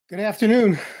Good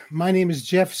afternoon. My name is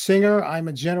Jeff Singer. I'm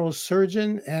a general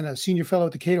surgeon and a senior fellow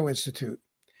at the Cato Institute.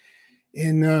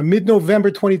 In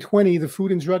mid-November 2020, the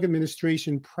Food and Drug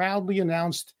Administration proudly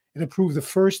announced it approved the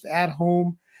first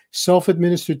at-home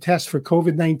self-administered test for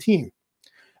COVID-19.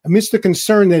 Amidst the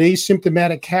concern that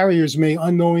asymptomatic carriers may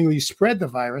unknowingly spread the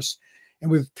virus, and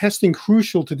with testing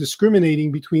crucial to discriminating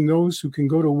between those who can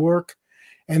go to work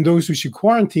and those who should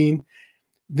quarantine,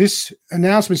 this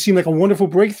announcement seemed like a wonderful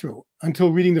breakthrough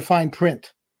until reading the fine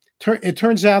print. It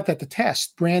turns out that the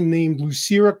test, brand named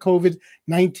Lucira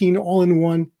COVID-19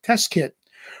 All-in-One Test Kit,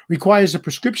 requires a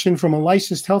prescription from a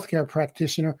licensed healthcare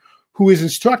practitioner who is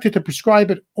instructed to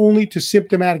prescribe it only to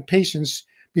symptomatic patients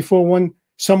before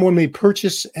someone may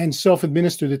purchase and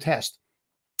self-administer the test.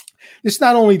 This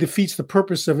not only defeats the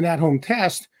purpose of an at-home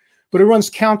test, but it runs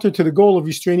counter to the goal of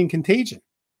restraining contagion.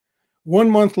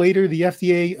 1 month later, the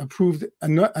FDA approved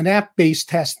an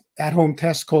app-based at-home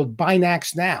test called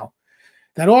Binax Now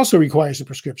that also requires a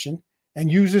prescription,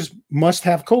 and users must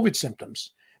have COVID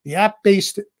symptoms. The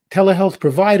app-based telehealth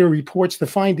provider reports the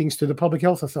findings to the public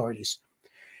health authorities.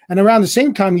 And around the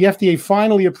same time, the FDA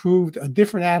finally approved a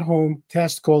different at-home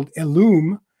test called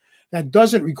Ellume that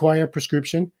doesn't require a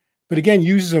prescription, but again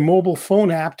uses a mobile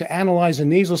phone app to analyze a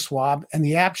nasal swab, and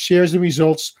the app shares the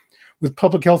results with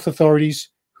public health authorities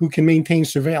who can maintain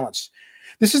surveillance.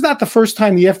 This is not the first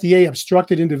time the FDA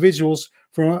obstructed individuals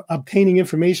from obtaining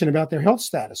information about their health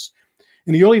status.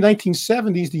 In the early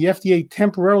 1970s, the FDA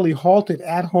temporarily halted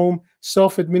at-home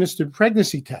self-administered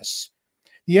pregnancy tests.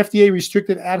 The FDA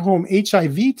restricted at-home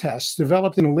HIV tests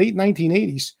developed in the late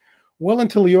 1980s, well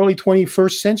until the early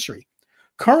 21st century.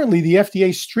 Currently, the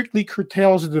FDA strictly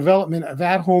curtails the development of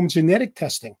at-home genetic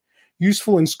testing,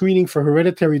 useful in screening for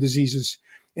hereditary diseases.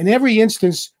 In every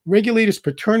instance, regulators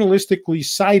paternalistically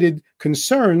cited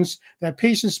concerns that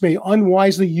patients may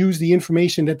unwisely use the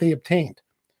information that they obtained.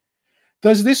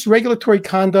 Does this regulatory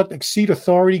conduct exceed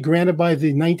authority granted by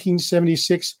the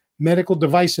 1976 Medical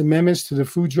Device Amendments to the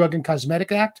Food, Drug, and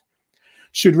Cosmetic Act?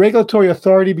 Should regulatory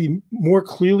authority be more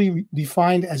clearly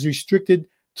defined as restricted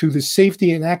to the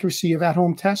safety and accuracy of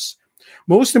at-home tests?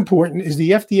 Most important is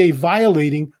the FDA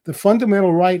violating the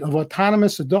fundamental right of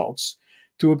autonomous adults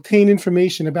to obtain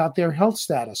information about their health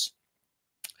status.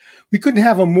 We couldn't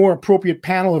have a more appropriate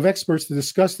panel of experts to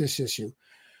discuss this issue.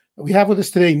 We have with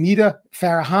us today Nita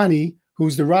Farahany,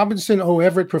 who's the Robinson O.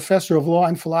 Everett Professor of Law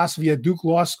and Philosophy at Duke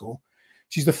Law School.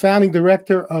 She's the founding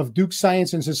director of Duke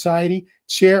Science and Society,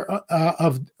 chair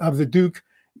of the Duke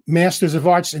Masters of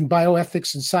Arts in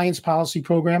Bioethics and Science Policy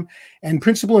Program, and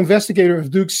principal investigator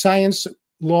of Duke's Science,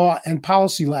 Law, and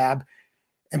Policy Lab.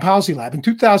 In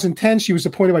 2010, she was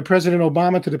appointed by President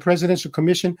Obama to the Presidential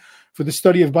Commission for the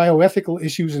Study of Bioethical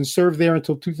Issues and served there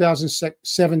until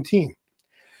 2017.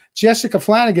 Jessica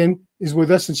Flanagan is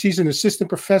with us, and she's an assistant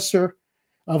professor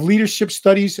of leadership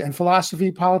studies and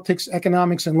philosophy, politics,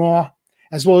 economics, and law,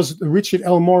 as well as the Richard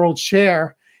L. Morrill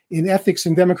Chair in Ethics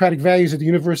and Democratic Values at the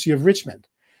University of Richmond.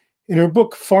 In her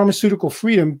book, Pharmaceutical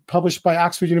Freedom, published by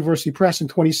Oxford University Press in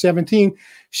 2017,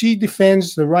 she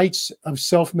defends the rights of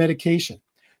self-medication.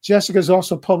 Jessica is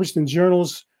also published in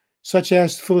journals such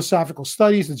as Philosophical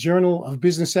Studies, the Journal of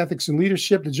Business Ethics and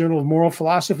Leadership, the Journal of Moral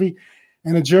Philosophy,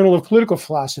 and the Journal of Political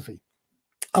Philosophy.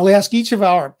 I'll ask each of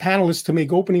our panelists to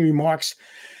make opening remarks.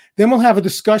 Then we'll have a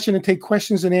discussion and take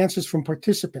questions and answers from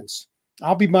participants.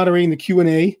 I'll be moderating the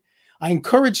Q&A. I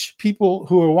encourage people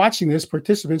who are watching this,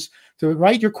 participants, to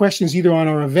write your questions either on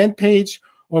our event page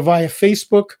or via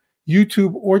Facebook,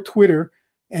 YouTube, or Twitter,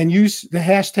 and use the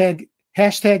hashtag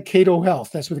Cato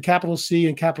Health. That's with a capital C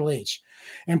and capital H.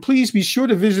 And please be sure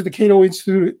to visit the Cato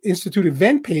Institute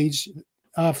event page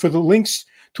for the links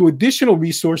to additional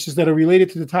resources that are related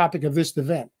to the topic of this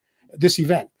event.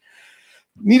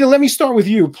 Nita, let me start with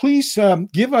you. Please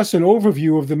give us an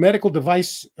overview of the medical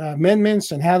device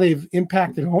amendments and how they've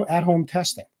impacted at-home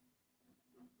testing.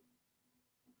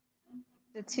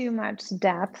 Too much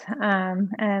depth.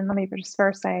 And let me just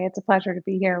first say it's a pleasure to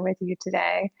be here with you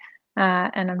today.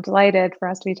 And I'm delighted for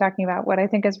us to be talking about what I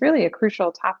think is really a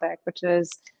crucial topic, which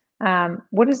is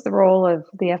what is the role of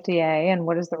the FDA and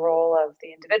what is the role of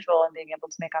the individual in being able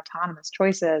to make autonomous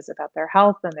choices about their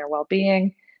health and their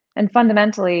well-being? And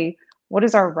fundamentally, what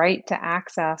is our right to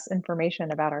access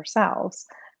information about ourselves?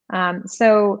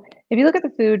 So if you look at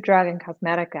the Food, Drug, and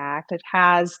Cosmetic Act, it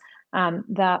has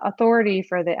the authority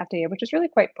for the FDA, which is really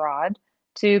quite broad,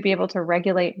 to be able to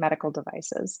regulate medical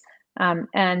devices.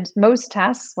 And most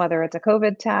tests, whether it's a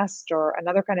COVID test or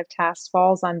another kind of test,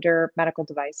 falls under medical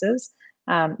devices.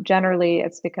 Generally,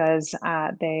 it's because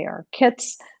they are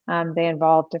kits. They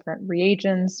involve different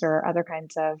reagents or other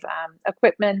kinds of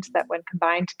equipment that, when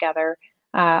combined together,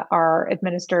 are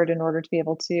administered in order to be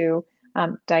able to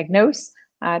diagnose,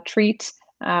 treat,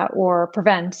 or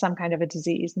prevent some kind of a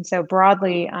disease. And so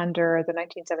broadly under the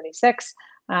 1976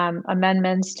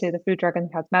 amendments to the Food, Drug,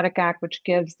 and Cosmetic Act, which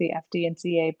gives the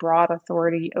FDA broad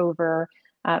authority over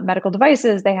medical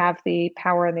devices, they have the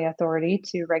power and the authority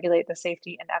to regulate the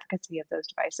safety and efficacy of those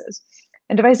devices.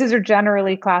 And devices are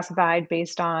generally classified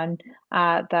based on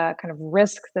the kind of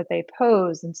risk that they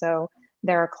pose. And so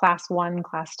there are class 1,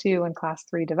 class 2, and class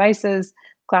 3 devices.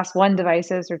 Class 1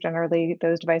 devices are generally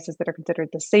those devices that are considered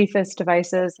the safest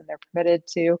devices, and they're permitted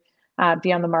to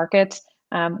be on the market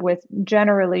with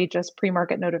generally just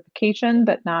pre-market notification,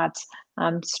 but not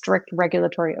strict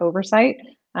regulatory oversight.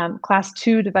 Class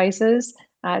 2 devices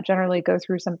generally go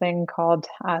through something called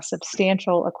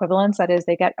substantial equivalence. That is,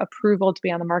 they get approval to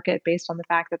be on the market based on the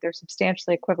fact that they're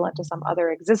substantially equivalent to some other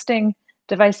existing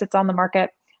device that's on the market.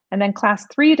 And then class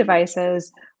 3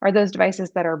 devices are those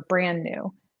devices that are brand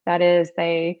new. That is,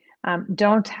 they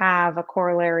don't have a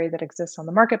corollary that exists on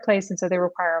the marketplace, and so they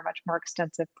require a much more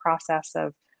extensive process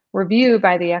of review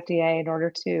by the FDA in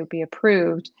order to be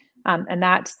approved. And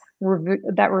that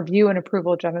review and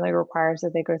approval generally requires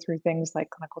that they go through things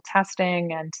like clinical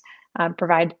testing and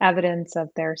provide evidence of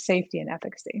their safety and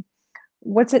efficacy.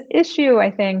 What's at issue,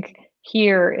 I think,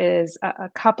 here is a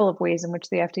couple of ways in which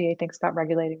the FDA thinks about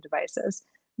regulating devices.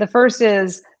 The first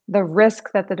is the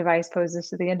risk that the device poses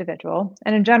to the individual.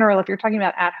 And in general, if you're talking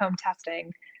about at-home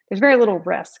testing, there's very little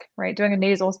risk, right? Doing a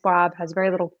nasal swab has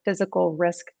very little physical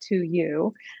risk to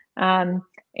you.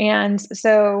 And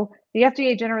so the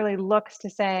FDA generally looks to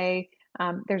say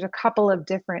there's a couple of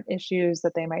different issues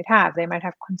that they might have. They might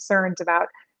have concerns about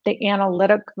the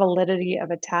analytic validity of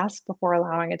a test before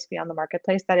allowing it to be on the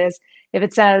marketplace. That is, if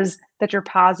it says that you're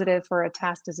positive for a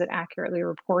test, is it accurately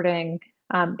reporting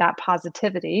that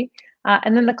positivity?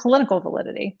 And then the clinical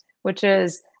validity, which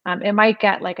is it might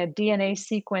get like a DNA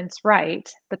sequence right,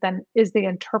 but then is the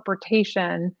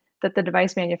interpretation that the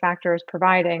device manufacturer is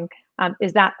providing,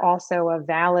 is that also a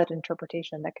valid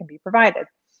interpretation that can be provided?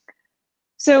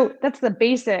 So that's the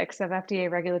basics of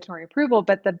FDA regulatory approval.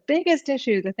 But the biggest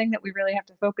issue, the thing that we really have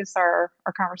to focus our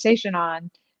conversation on,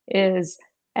 is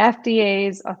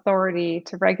FDA's authority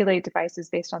to regulate devices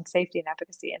based on safety and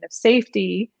efficacy. And if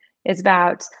safety is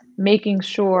about making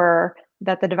sure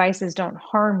that the devices don't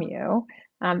harm you,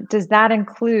 does that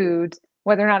include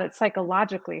whether or not it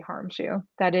psychologically harms you?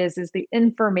 That is the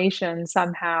information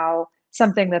somehow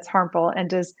something that's harmful?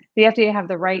 And does the FDA have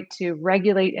the right to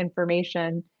regulate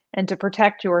information and to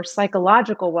protect your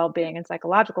psychological well-being and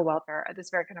psychological welfare, this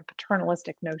very kind of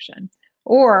paternalistic notion?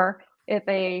 Or if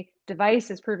a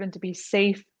device is proven to be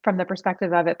safe from the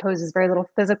perspective of it poses very little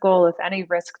physical, if any,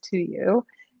 risk to you,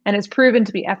 and it's proven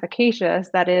to be efficacious,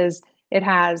 that is, it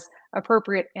has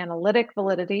appropriate analytic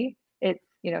validity,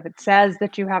 if it says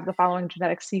that you have the following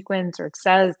genetic sequence, or it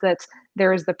says that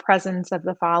there is the presence of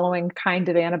the following kind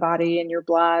of antibody in your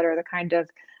blood, or the kind of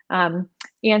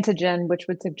antigen, which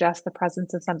would suggest the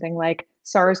presence of something like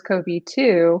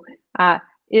SARS-CoV-2,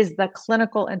 is the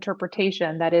clinical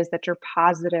interpretation, that is, that you're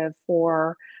positive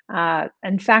for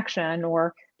infection,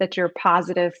 or that you're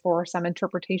positive for some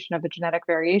interpretation of a genetic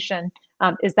variation,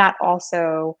 is that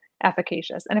also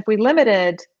efficacious? And if we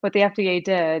limited what the FDA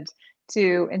did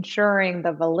to ensuring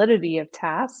the validity of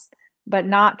tests, but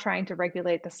not trying to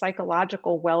regulate the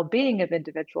psychological well-being of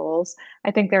individuals,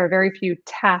 I think there are very few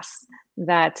tests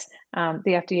that the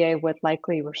FDA would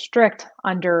likely restrict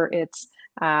under its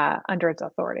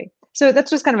authority. So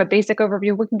that's just kind of a basic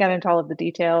overview. We can get into all of the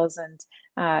details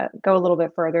and go a little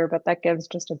bit further, but that gives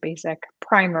just a basic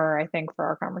primer, I think, for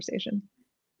our conversation.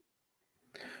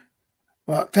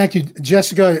 Well, thank you,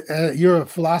 Jessica. You're a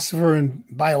philosopher and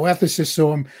bioethicist,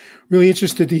 so I'm really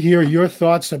interested to hear your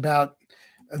thoughts about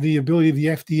the ability of the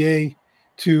FDA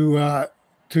to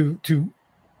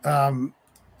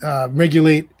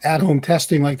regulate at-home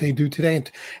testing like they do today,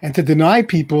 and to deny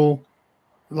people,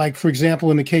 like, for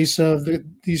example, in the case of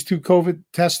these 2 COVID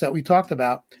tests that we talked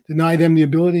about, deny them the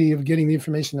ability of getting the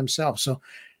information themselves. So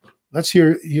let's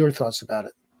hear your thoughts about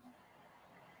it.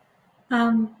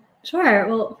 Sure.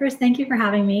 Well, first, thank you for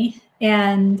having me.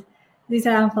 And as you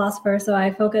said, I'm a philosopher, so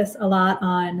I focus a lot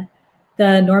on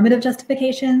the normative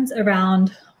justifications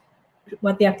around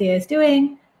what the FDA is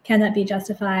doing. Can that be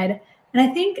justified? And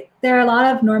I think there are a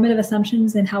lot of normative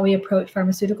assumptions in how we approach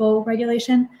pharmaceutical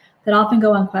regulation that often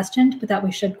go unquestioned, but that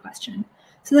we should question.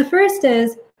 So the first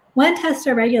is, when tests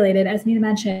are regulated, as Nina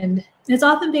mentioned, it's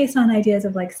often based on ideas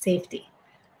of like safety.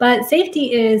 But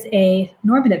safety is a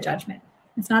normative judgment.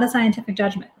 It's not a scientific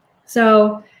judgment.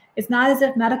 So it's not as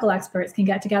if medical experts can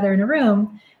get together in a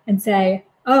room and say,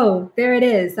 oh, there it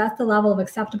is, that's the level of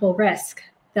acceptable risk.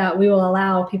 that we will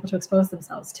allow people to expose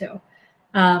themselves to.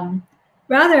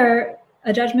 Rather,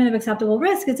 a judgment of acceptable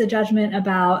risk is a judgment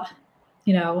about,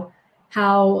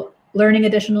 how learning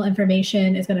additional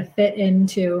information is going to fit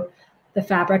into the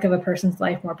fabric of a person's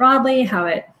life more broadly, how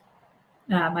it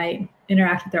might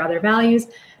interact with their other values.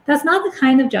 That's not the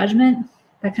kind of judgment,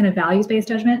 that kind of values-based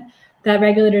judgment, that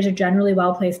regulators are generally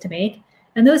well placed to make.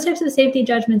 And those types of safety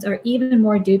judgments are even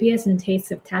more dubious in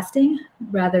case of testing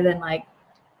rather than, like,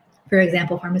 for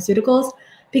example, pharmaceuticals,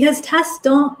 because tests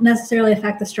don't necessarily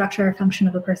affect the structure or function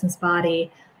of a person's body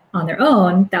on their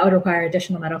own. That would require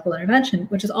additional medical intervention,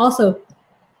 which is also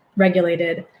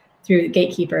regulated through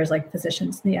gatekeepers like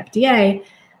physicians and the FDA.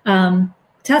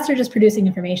 Tests are just producing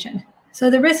information. So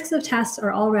the risks of tests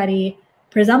are already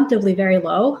presumptively very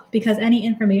low because any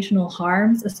informational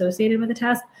harms associated with a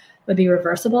test would be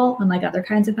reversible, unlike other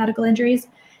kinds of medical injuries.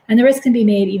 And the risk can be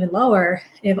made even lower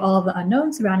if all of the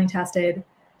unknowns surrounding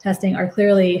testing are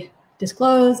clearly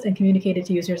disclosed and communicated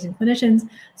to users and clinicians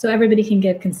so everybody can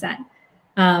give consent.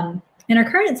 In our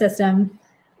current system,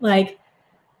 like,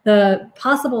 the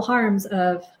possible harms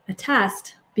of a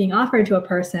test being offered to a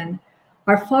person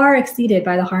are far exceeded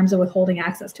by the harms of withholding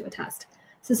access to a test.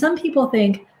 So some people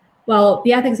think, well,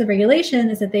 the ethics of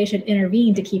regulation is that they should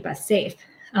intervene to keep us safe.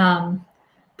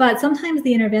 But sometimes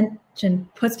the intervention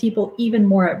puts people even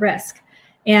more at risk.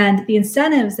 And the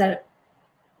incentives that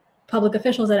public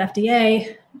officials at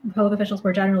FDA, public officials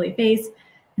more generally face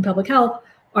in public health,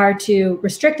 are to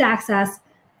restrict access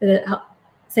for the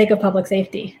sake of public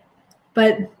safety.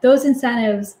 But those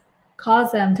incentives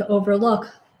cause them to overlook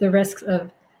the risks of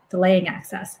delaying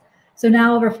access. So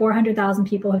now over 400,000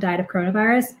 people have died of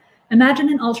coronavirus. Imagine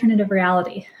an alternative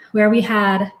reality where we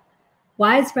had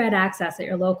widespread access at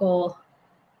your local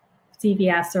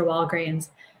CVS or Walgreens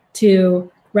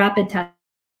to rapid test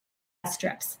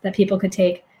strips that people could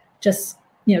take just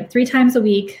 3 times a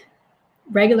week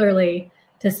regularly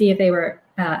to see if they were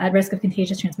at risk of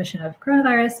contagious transmission of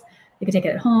coronavirus. They could take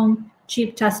it at home,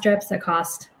 cheap test strips that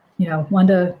cost $1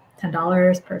 to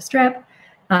 $10 per strip.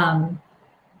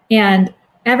 And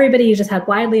everybody just had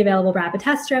widely available rapid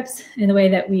test strips in the way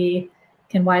that we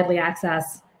can widely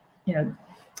access,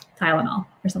 Tylenol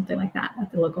or something like that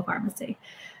at the local pharmacy.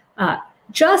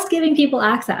 Just giving people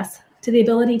access to the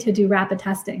ability to do rapid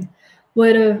testing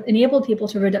would have enabled people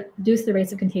to reduce the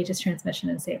rates of contagious transmission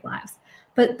and save lives.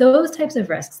 But those types of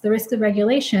risks, the risks of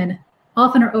regulation,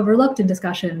 often are overlooked in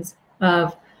discussions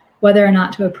of whether or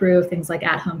not to approve things like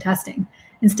at-home testing.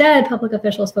 Instead, public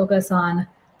officials focus on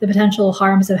the potential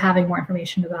harms of having more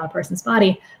information about a person's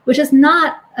body, which is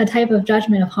not a type of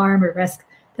judgment of harm or risk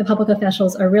that public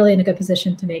officials are really in a good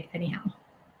position to make anyhow.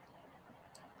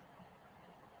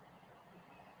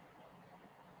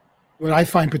 What I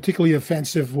find particularly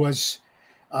offensive was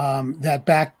that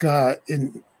back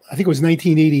in, I think it was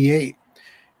 1988,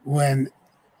 when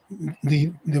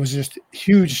there was just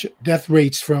huge death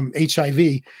rates from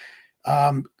HIV.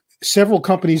 Several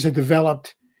companies had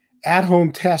developed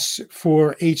at-home tests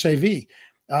for HIV.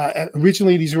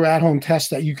 Originally, these were at-home tests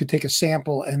that you could take a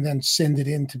sample and then send it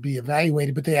in to be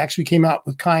evaluated, but they actually came out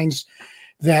with kinds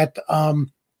that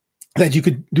that you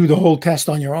could do the whole test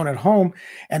on your own at home.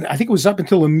 And I think it was up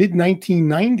until the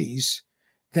mid-1990s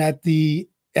that the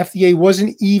FDA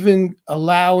wasn't even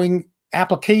allowing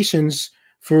applications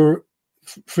for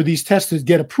these tests to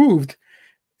get approved.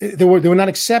 They were not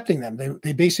accepting them.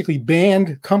 They basically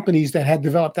banned companies that had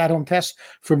developed at-home tests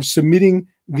from submitting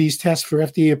these tests for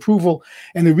FDA approval.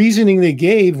 And the reasoning they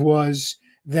gave was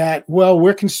that, well,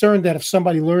 we're concerned that if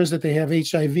somebody learns that they have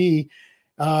HIV,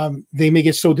 they may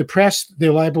get so depressed,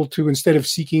 they're liable to, instead of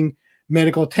seeking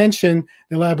medical attention,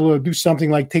 they're liable to do something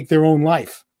like take their own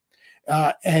life.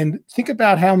 And think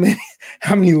about how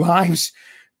many lives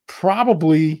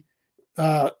probably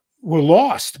were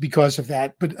lost because of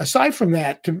that. But aside from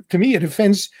that, to me,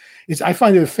 I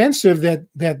find it offensive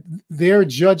that they're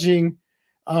judging,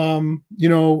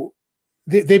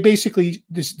 they basically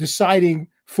deciding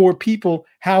for people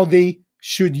how they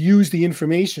should use the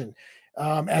information,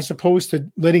 as opposed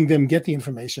to letting them get the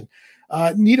information.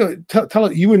 Nita,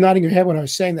 tell you were nodding your head when I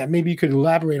was saying that. Maybe you could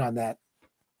elaborate on that.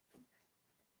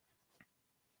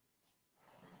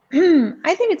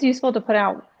 I think it's useful to put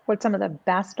out what some of the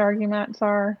best arguments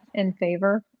are in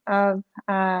favor of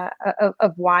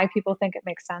why people think it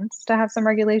makes sense to have some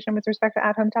regulation with respect to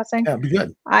at-home testing. Yeah, be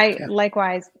good. I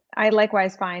likewise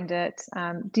find it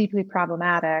deeply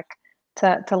problematic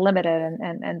to limit it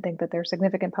and think that there are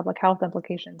significant public health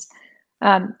implications.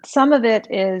 Some of it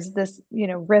is this,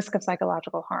 risk of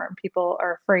psychological harm. People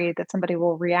are afraid that somebody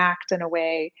will react in a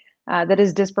way that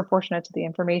is disproportionate to the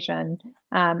information.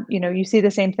 You see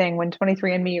the same thing when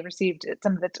 23andMe received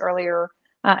some of its earlier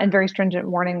and very stringent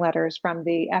warning letters from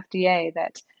the FDA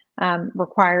that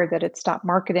required that it stop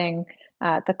marketing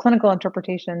the clinical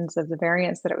interpretations of the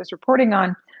variants that it was reporting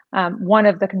on. One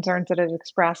of the concerns that it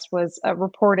expressed was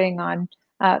reporting on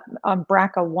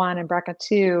BRCA1 and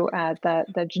BRCA2,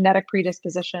 the genetic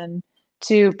predisposition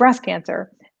to breast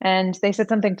cancer. And they said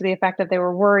something to the effect that they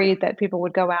were worried that people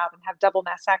would go out and have double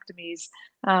mastectomies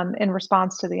in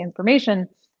response to the information,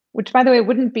 which, by the way,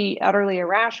 wouldn't be utterly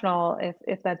irrational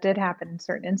if that did happen in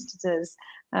certain instances.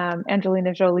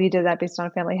 Angelina Jolie did that based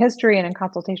on family history and in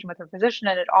consultation with her physician.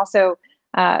 And it also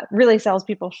really sells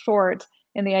people short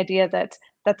in the idea that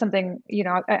that's something,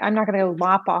 I'm not going to go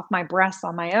lop off my breasts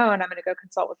on my own. I'm going to go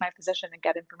consult with my physician and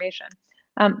get information.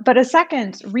 But a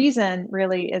second reason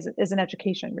really is an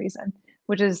education reason,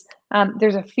 which is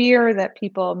there's a fear that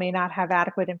people may not have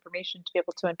adequate information to be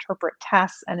able to interpret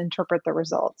tests and interpret the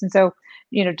results. And so,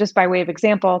 just by way of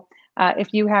example,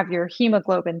 if you have your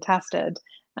hemoglobin tested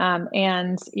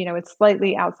and it's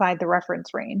slightly outside the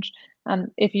reference range,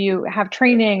 if you have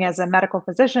training as a medical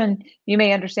physician, you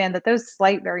may understand that those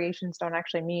slight variations don't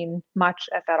actually mean much,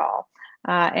 if at all.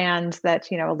 And that,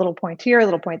 a little point here, a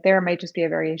little point there may just be a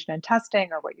variation in testing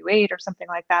or what you ate or something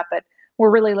like that. But we're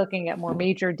really looking at more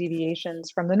major deviations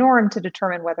from the norm to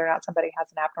determine whether or not somebody has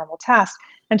an abnormal test.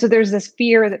 And so there's this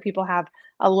fear that people have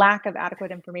a lack of adequate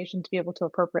information to be able to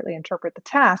appropriately interpret the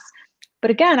test.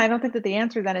 But again, I don't think that the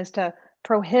answer then is to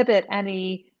prohibit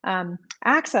any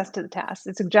access to the test.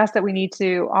 It suggests that we need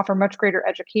to offer much greater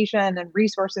education and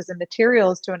resources and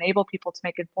materials to enable people to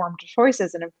make informed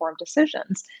choices and informed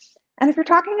decisions. And if you're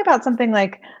talking about something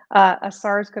like a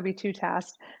SARS-CoV-2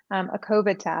 test, a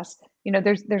COVID test,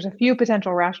 there's a few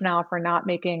potential rationale for not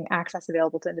making access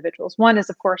available to individuals. One is,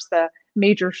 of course, the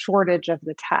major shortage of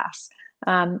the tests.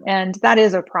 And that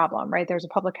is a problem, right? There's a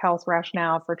public health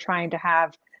rationale for trying to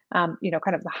have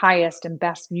kind of the highest and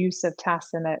best use of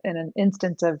tests in an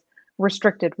instance of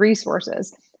restricted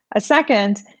resources. A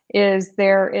second is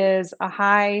there is a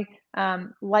high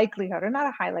likelihood, or not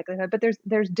a high likelihood, but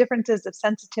there's differences of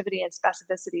sensitivity and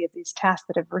specificity of these tests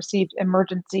that have received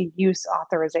emergency use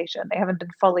authorization. They haven't been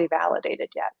fully validated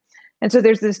yet. And so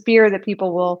there's this fear that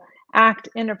people will act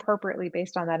inappropriately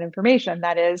based on that information.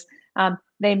 That is,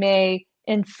 they may,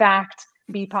 in fact,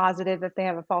 be positive if they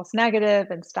have a false negative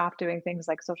and stop doing things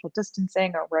like social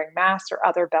distancing or wearing masks or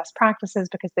other best practices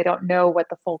because they don't know what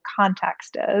the full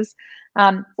context is.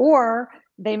 Or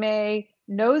they may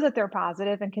know that they're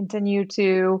positive and continue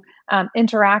to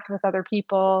interact with other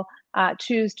people,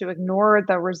 choose to ignore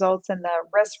the results and the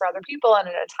risks for other people. And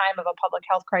at a time of a public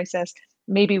health crisis,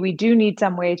 maybe we do need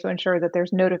some way to ensure that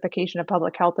there's notification of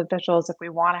public health officials if we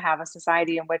want to have a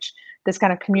society in which this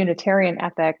kind of communitarian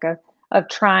ethic of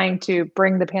trying to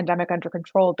bring the pandemic under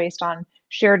control based on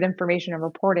shared information and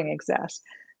reporting exists.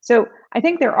 So I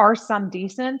think there are some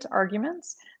decent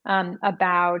arguments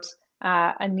about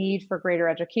a need for greater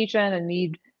education, a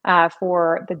need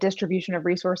for the distribution of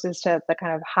resources to the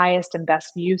kind of highest and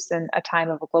best use in a time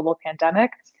of a global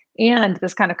pandemic, and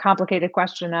this kind of complicated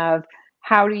question of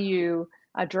how do you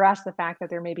address the fact that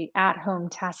there may be at-home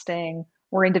testing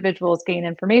where individuals gain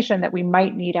information that we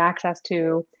might need access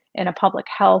to in a public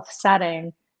health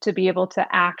setting to be able to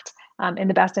act in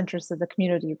the best interests of the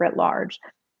community writ large.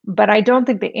 But I don't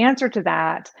think the answer to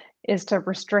that is to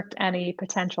restrict any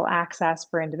potential access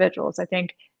for individuals. I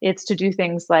think it's to do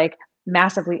things like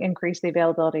massively increase the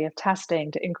availability of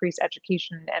testing, to increase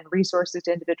education and resources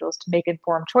to individuals to make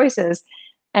informed choices.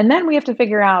 And then we have to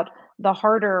figure out the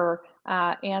harder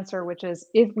answer, which is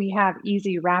if we have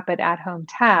easy, rapid at-home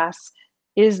tests,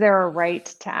 is there a right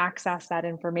to access that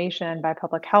information by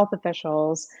public health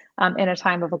officials in a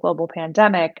time of a global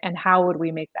pandemic, and how would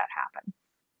we make that happen?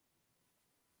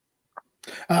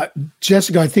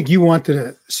 Jessica, I think you wanted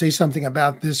to say something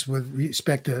about this with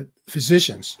respect to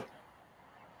physicians.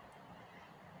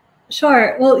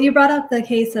 Sure. Well, you brought up the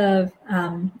case of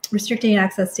restricting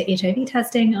access to HIV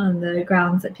testing on the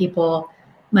grounds that people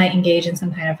might engage in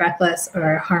some kind of reckless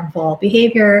or harmful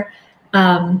behavior.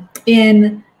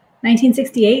 In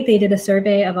 1968, they did a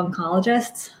survey of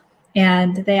oncologists,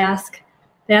 and they asked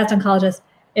oncologists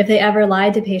if they ever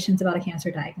lied to patients about a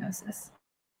cancer diagnosis.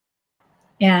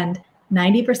 And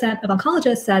 90% of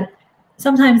oncologists said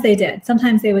sometimes they did.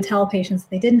 Sometimes they would tell patients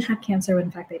they didn't have cancer when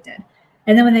in fact they did.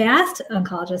 And then when they asked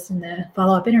oncologists in the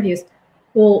follow-up interviews,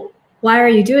 well, why are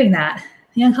you doing that?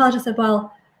 The oncologist said,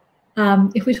 well,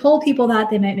 if we told people that,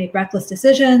 they might make reckless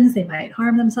decisions, they might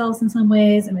harm themselves in some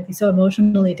ways, it might be so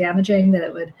emotionally damaging that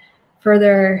it would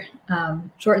further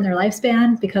shorten their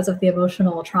lifespan because of the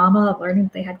emotional trauma of learning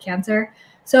that they had cancer.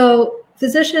 So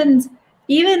physicians,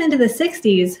 even into the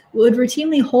 60s, would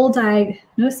routinely hold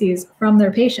diagnoses from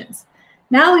their patients.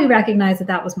 Now we recognize that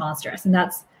that was monstrous, and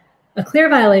that's a clear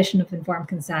violation of informed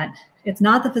consent. It's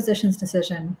not the physician's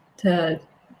decision to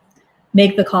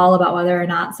make the call about whether or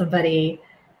not somebody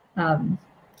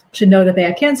should know that they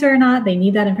have cancer or not. They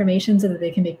need that information so that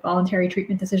they can make voluntary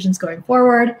treatment decisions going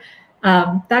forward.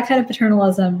 That kind of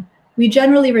paternalism, we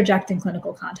generally reject in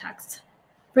clinical contexts.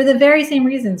 For the very same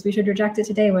reasons, we should reject it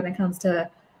today when it comes to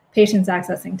patients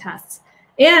accessing tests.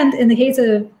 And in the case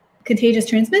of contagious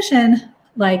transmission,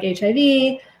 like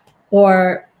HIV,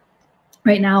 or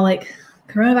right now, like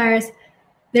coronavirus,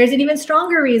 there's an even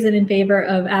stronger reason in favor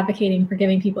of advocating for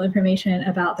giving people information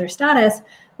about their status,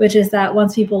 which is that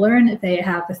once people learn if they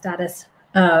have the status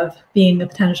of being a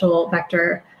potential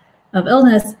vector of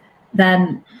illness,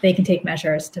 then they can take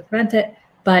measures to prevent it.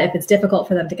 But if it's difficult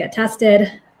for them to get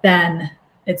tested, then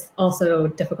it's also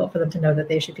difficult for them to know that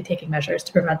they should be taking measures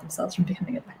to prevent themselves from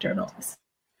becoming a vector of illness.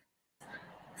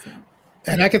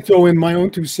 And I could throw in my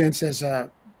own 2 cents as a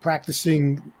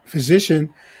practicing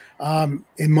physician.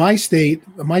 In my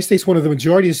state's one of the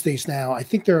majority of states now. I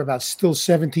think there are about still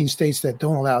 17 states that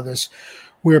don't allow this,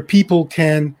 where people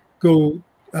can go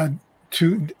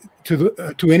to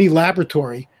any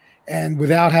laboratory and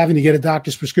without having to get a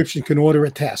doctor's prescription can order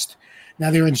a test. Now,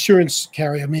 their insurance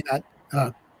carrier may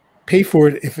not pay for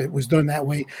it if it was done that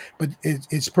way, but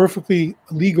it's perfectly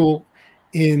legal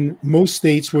in most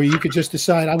states where you could just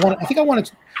decide, I want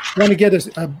to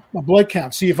get a blood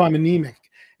count, see if I'm anemic.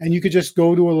 And you could just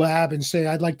go to a lab and say,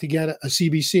 I'd like to get a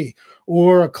CBC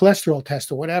or a cholesterol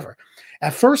test or whatever.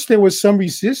 At first, there was some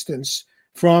resistance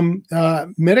from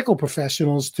medical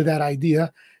professionals to that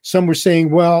idea. Some were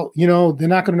saying, well, they're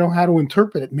not going to know how to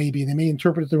interpret it. Maybe they may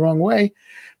interpret it the wrong way.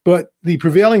 But the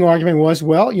prevailing argument was,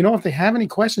 well, if they have any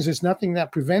questions, there's nothing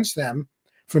that prevents them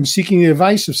from seeking the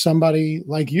advice of somebody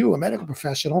like you, a medical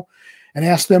professional, and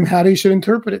ask them how they should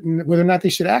interpret it and whether or not they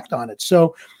should act on it.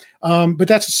 So, but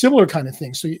that's a similar kind of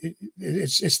thing. So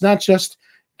it's not just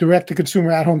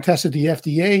direct-to-consumer at-home tests that the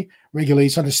FDA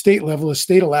regulates. On the state level, the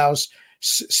state allows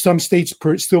some states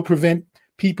still prevent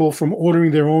people from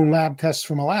ordering their own lab tests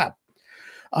from a lab.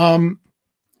 I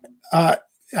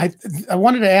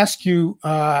wanted to ask you,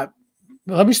 let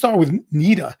me start with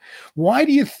Nita. Why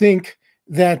do you think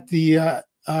that the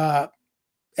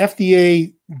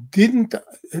FDA didn't,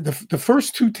 the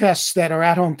first 2 tests that are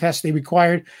at-home tests, they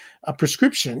required a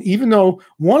prescription, even though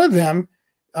one of them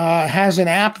has an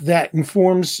app that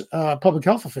informs public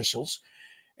health officials.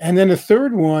 And then the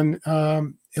third one,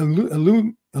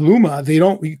 Illuma, they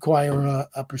don't require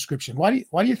a prescription. Why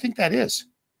do you think that is?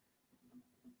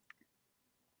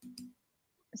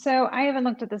 So I haven't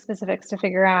looked at the specifics to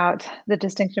figure out the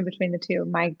distinction between the two.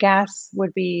 My guess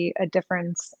would be a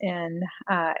difference in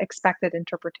expected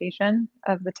interpretation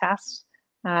of the test.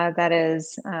 That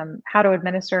is how to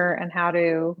administer and how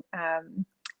to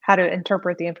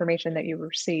interpret the information that you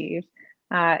receive.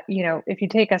 If you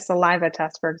take a saliva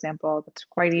test, for example, it's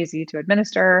quite easy to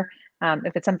administer.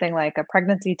 If it's something like a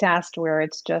pregnancy test where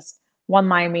it's just 1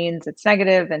 line means it's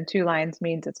negative and 2 lines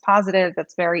means it's positive,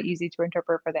 that's very easy to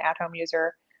interpret for the at-home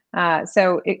user.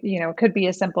 So it could be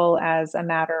as simple as a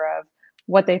matter of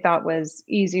what they thought was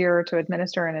easier to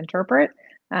administer and interpret,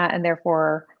 and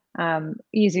therefore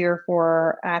easier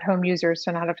for at-home users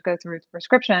to not have to go through the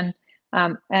prescription.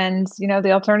 And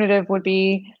the alternative would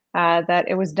be that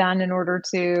it was done in order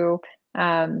to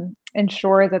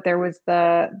ensure that there was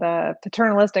the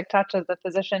paternalistic touch of the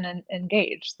physician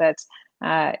engaged. That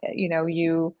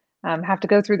you have to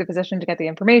go through the physician to get the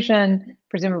information.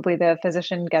 Presumably, the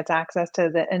physician gets access to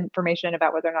the information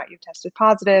about whether or not you've tested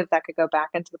positive. That could go back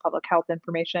into the public health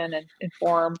information and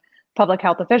inform public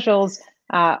health officials,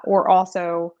 or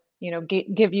also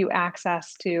give you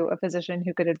access to a physician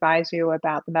who could advise you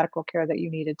about the medical care that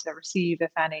you needed to receive,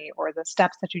 if any, or the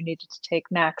steps that you needed to take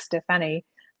next, if any,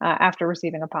 after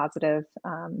receiving a positive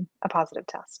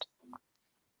test.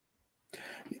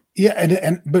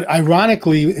 Yeah, but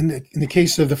ironically, in the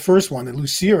case of the first one, the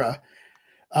Lucira,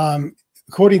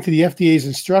 according to the FDA's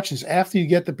instructions, after you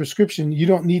get the prescription, you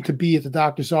don't need to be at the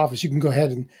doctor's office. You can go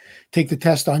ahead and take the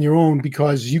test on your own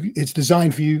because it's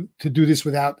designed for you to do this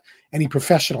without any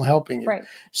professional helping you. Right.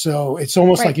 So it's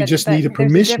almost like you just need a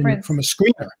permission from a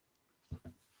screener.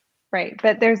 Right,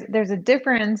 but there's a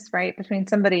difference, right, between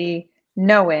somebody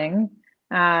knowing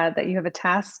that you have a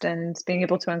test and being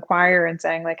able to inquire and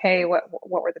saying like, hey, what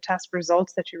were the test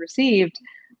results that you received,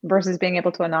 versus being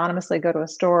able to anonymously go to a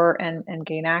store and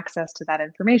gain access to that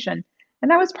information. And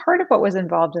that was part of what was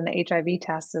involved in the HIV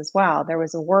tests as well. There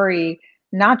was a worry,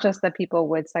 not just that people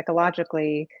would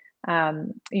psychologically,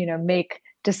 make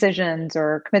decisions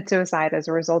or commit suicide as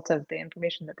a result of the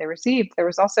information that they received. There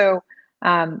was also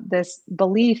this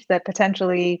belief that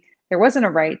potentially there wasn't a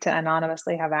right to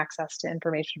anonymously have access to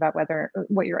information about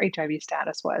what your HIV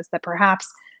status was, that perhaps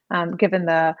given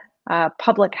the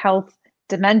public health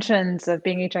dimensions of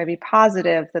being HIV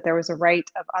positive, that there was a right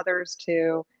of others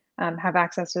to have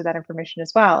access to that information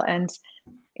as well. And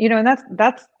and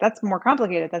that's more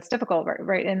complicated. That's difficult,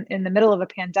 right? In the middle of a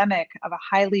pandemic, of a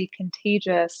highly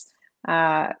contagious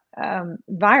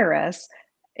virus,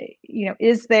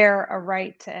 is there a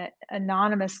right to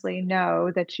anonymously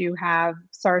know that you have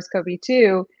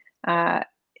SARS-CoV-2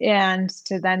 and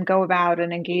to then go about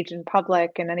and engage in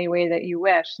public in any way that you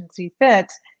wish and see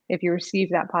fit if you receive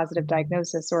that positive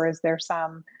diagnosis? Or is there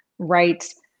some right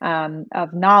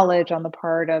of knowledge on the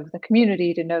part of the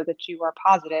community to know that you are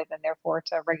positive and therefore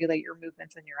to regulate your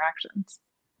movements and your actions?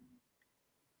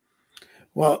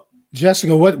 Well,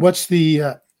 Jessica, what's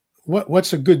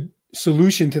a good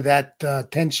solution to that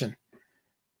tension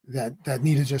that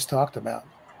Nita just talked about?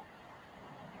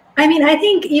 I mean, I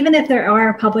think even if there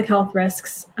are public health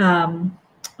risks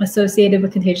associated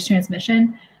with contagious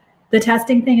transmission, the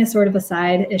testing thing is sort of a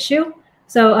side issue.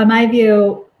 So in my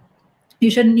view, you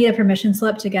shouldn't need a permission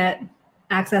slip to get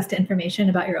access to information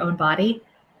about your own body.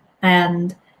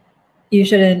 And you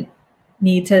shouldn't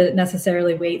need to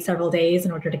necessarily wait several days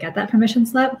in order to get that permission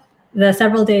slip. The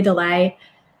several day delay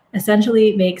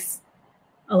essentially makes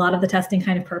a lot of the testing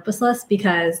kind of purposeless,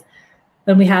 because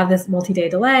when we have this multi-day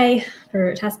delay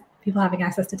for people having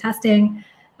access to testing,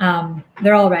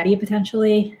 they're already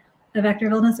potentially a vector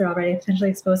of illness. They're already potentially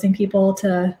exposing people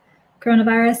to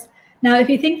coronavirus. Now, if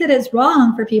you think that it's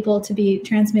wrong for people to be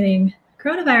transmitting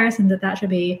coronavirus and that should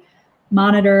be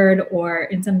monitored or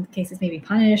in some cases maybe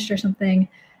punished or something,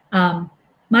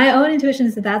 my own intuition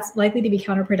is that that's likely to be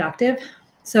counterproductive.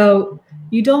 So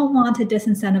you don't want to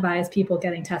disincentivize people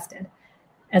getting tested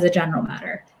as a general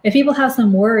matter. If people have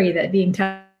some worry that being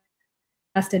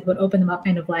tested would open them up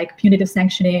kind of like punitive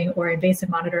sanctioning or invasive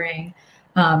monitoring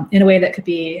in a way that could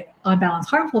be on balance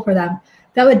harmful for them,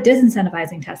 that would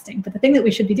disincentivizing testing. But the thing that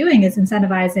we should be doing is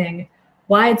incentivizing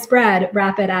widespread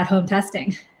rapid at-home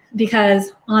testing,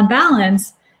 because on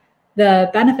balance, the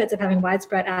benefits of having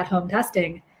widespread at-home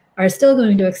testing are still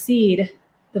going to exceed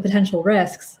the potential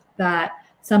risks that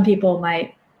some people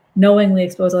might knowingly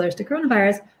expose others to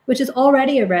coronavirus, which is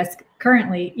already a risk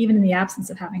currently, even in the absence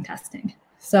of having testing.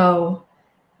 So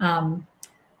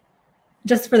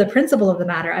just for the principle of the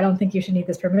matter, I don't think you should need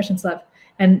this permission slip.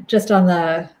 And just on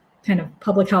the kind of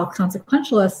public health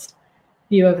consequentialist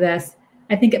view of this,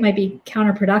 I think it might be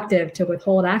counterproductive to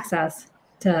withhold access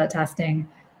to testing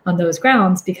on those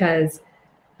grounds, because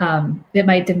it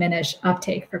might diminish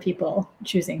uptake for people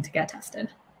choosing to get tested.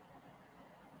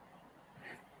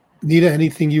 Nita,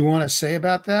 anything you want to say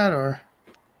about that? Or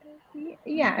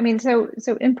yeah, I mean, so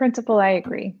in principle, I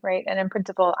agree, right? And in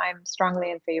principle, I'm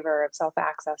strongly in favor of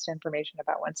self-access to information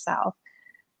about oneself.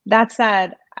 That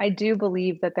said, I do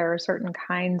believe that there are certain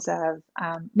kinds of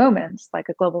moments, like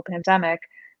a global pandemic,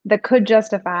 that could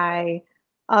justify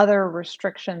other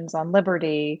restrictions on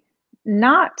liberty.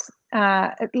 Not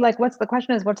like what's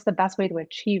the best way to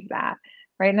achieve that,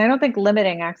 right? And I don't think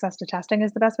limiting access to testing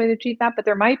is the best way to achieve that, but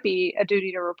there might be a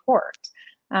duty to report.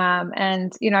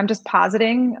 And I'm just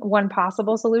positing one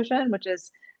possible solution, which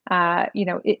is,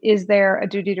 is there a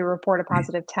duty to report a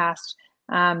positive test?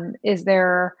 Is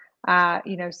there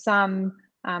some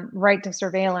right to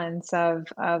surveillance of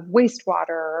wastewater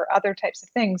or other types of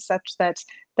things, such that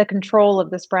the control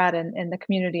of the spread in the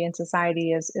community and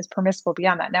society is permissible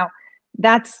beyond that? Now,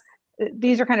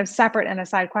 these are kind of separate and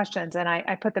aside questions, and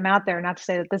I put them out there not to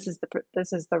say that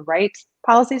this is the right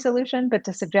policy solution, but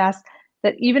to suggest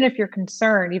that even if you're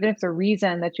concerned, even if the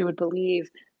reason that you would believe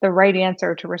the right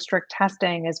answer to restrict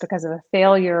testing is because of a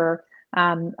failure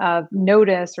of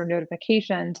notice or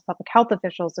notification to public health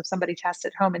officials if somebody tests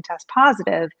at home and tests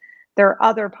positive, there are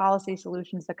other policy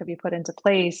solutions that could be put into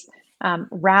place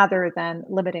rather than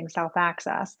limiting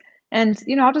self-access. And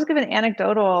I'll just give an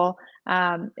anecdotal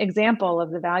example of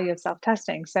the value of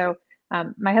self-testing. So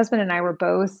my husband and I were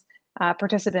both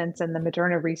participants in the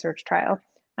Moderna research trial.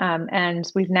 And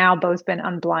we've now both been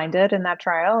unblinded in that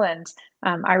trial. And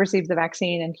I received the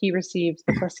vaccine and he received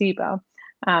the placebo.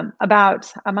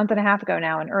 About a month and a half ago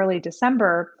now, in early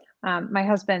December, my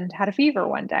husband had a fever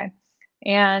one day.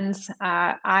 And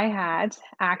I had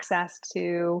access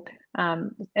to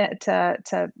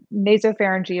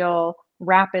nasopharyngeal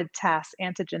rapid tests,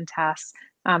 antigen tests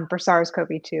for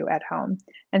SARS-CoV-2 at home.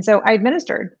 And so I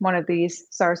administered one of these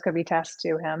SARS-CoV tests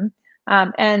to him.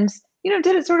 And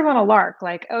did it sort of on a lark,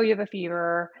 like, oh, you have a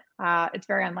fever. It's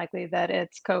very unlikely that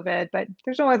it's COVID, but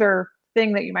there's no other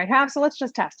thing that you might have. So let's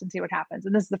just test and see what happens.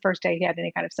 And this is the first day he had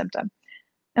any kind of symptom.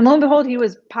 And lo and behold, he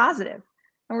was positive.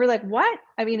 And we're like, what?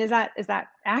 I mean, is that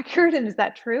accurate and is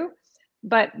that true?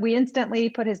 But we instantly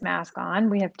put his mask on.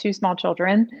 We have 2 small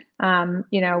children.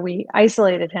 We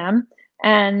isolated him,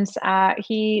 and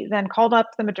he then called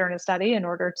up the Moderna study in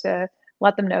order to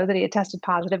let them know that he had tested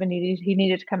positive and he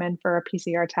needed to come in for a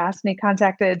PCR test. And he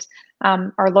contacted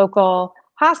our local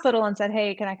hospital and said,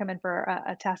 hey, can I come in for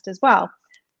a test as well?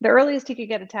 The earliest he could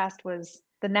get a test was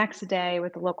the next day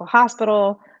with the local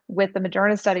hospital. With the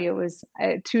Moderna study, it was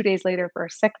 2 days later for a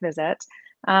sick visit.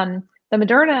 The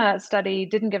Moderna study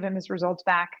didn't give him his results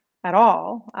back at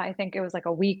all. I think it was like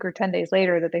a week or 10 days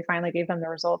later that they finally gave him the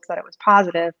results that it was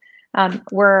positive,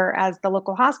 whereas the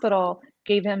local hospital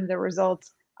gave him the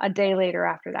results a day later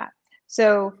after that.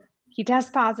 So he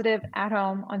tests positive at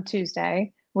home on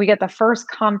Tuesday. We get the first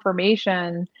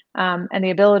confirmation and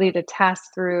the ability to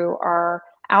test through our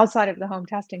outside of the home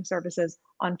testing services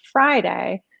on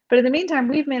Friday. But in the meantime,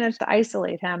 we've managed to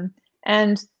isolate him.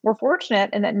 And we're fortunate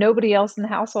in that nobody else in the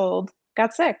household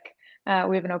got sick.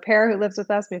 We have an au pair who lives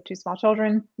with us. We have 2 small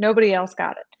children. Nobody else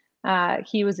got it.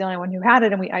 He was the only one who had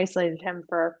it, and we isolated him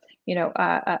for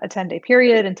a 10-day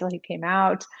period until he came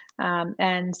out.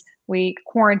 And we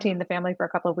quarantined the family for a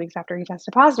couple of weeks after he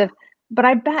tested positive. But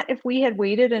I bet if we had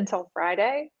waited until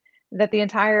Friday, that the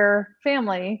entire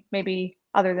family, maybe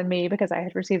other than me because I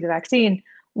had received the vaccine,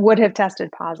 would have tested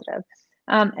positive.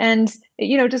 And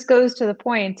it just goes to the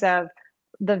point of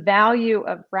the value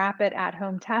of rapid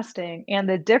at-home testing and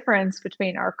the difference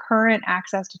between our current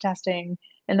access to testing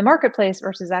in the marketplace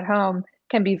versus at home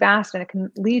can be vast, and it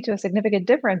can lead to a significant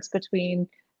difference between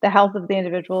the health of the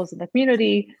individuals in the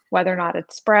community, whether or not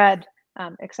it's spread,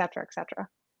 et cetera, et cetera.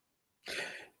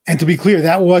 And to be clear,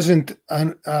 that wasn't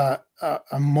a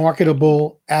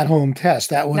marketable at-home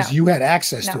test. That was you had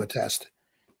access to a test.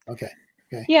 Okay.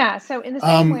 Yeah. So in the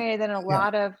same way that in a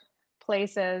lot of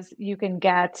places you can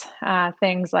get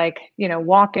things like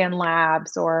walk-in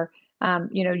labs, or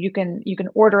you can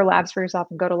order labs for yourself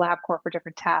and go to LabCorp for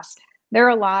different tests. There are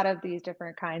a lot of these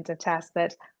different kinds of tests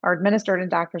that are administered in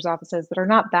doctors' offices that are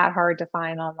not that hard to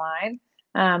find online.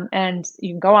 And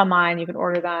you can go online, you can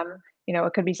order them.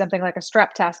 It could be something like a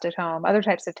strep test at home, other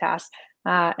types of tests.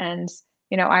 I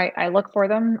look for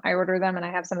them, I order them, and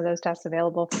I have some of those tests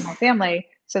available for my family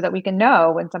so that we can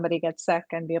know when somebody gets sick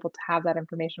and be able to have that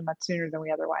information much sooner than we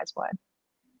otherwise would.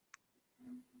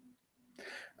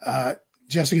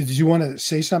 Jessica, did you want to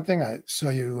say something? I saw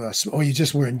you, or you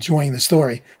just were enjoying the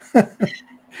story.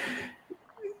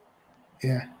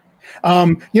 Yeah.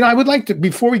 I would like to,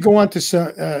 before we go on to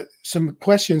some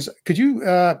questions, could you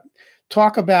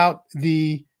talk about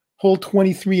the whole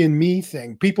 23andMe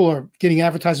thing? People are getting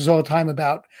advertisements all the time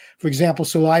about, for example,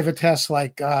 saliva tests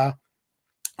like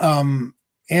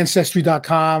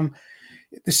Ancestry.com.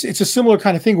 It's a similar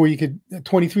kind of thing where you could,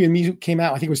 23andMe came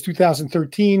out, I think it was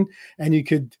 2013, and you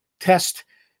could test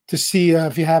to see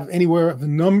if you have anywhere of the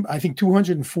number, I think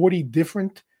 240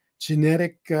 different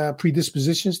genetic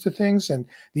predispositions to things, and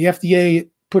the FDA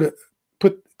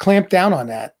clamped down on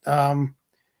that.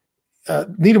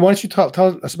 Nita, why don't you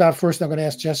tell us about it first? I'm going to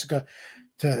ask Jessica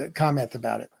to comment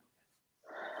about it.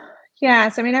 Yeah,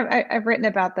 so I mean, I've written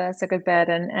about this a good bit,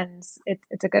 and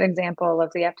it's a good example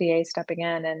of the FDA stepping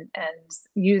in and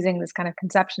using this kind of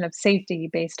conception of safety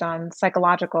based on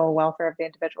psychological welfare of the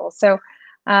individual. So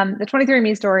the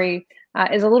 23andMe story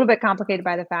is a little bit complicated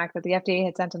by the fact that the FDA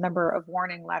had sent a number of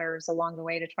warning letters along the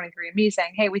way to 23andMe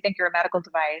saying, hey, we think you're a medical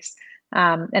device.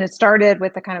 And it started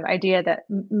with the kind of idea that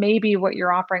maybe what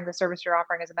you're offering, the service you're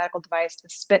offering as a medical device, the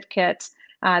spit kit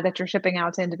that you're shipping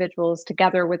out to individuals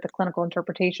together with the clinical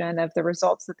interpretation of the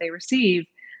results that they receive.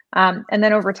 And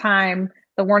then over time,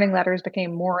 the warning letters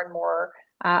became more and more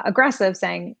aggressive,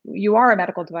 saying you are a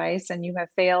medical device and you have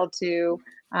failed to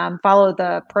follow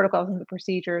the protocols and the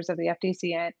procedures of the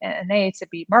FDCA to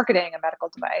be marketing a medical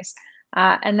device.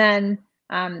 And then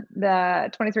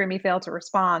the 23andMe failed to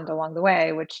respond along the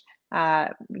way, which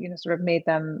sort of made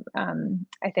them,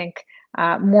 I think,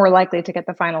 more likely to get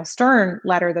the final stern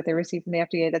letter that they received from the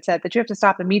FDA that said that you have to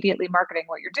stop immediately marketing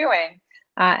what you're doing.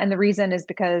 And the reason is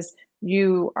because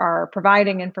you are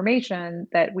providing information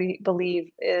that we believe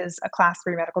is a class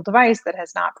 3 medical device that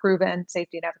has not proven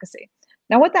safety and efficacy.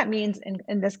 Now, what that means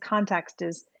in this context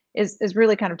is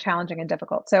really kind of challenging and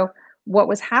difficult. So what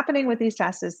was happening with these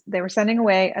tests is they were sending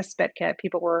away a spit kit.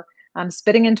 People were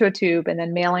spitting into a tube and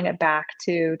then mailing it back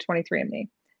to 23andMe.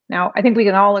 Now, I think we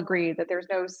can all agree that there's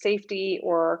no safety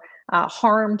or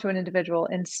harm to an individual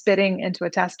in spitting into a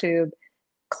test tube,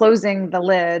 closing the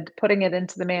lid, putting it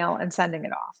into the mail, and sending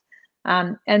it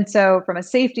off. And so from a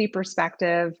safety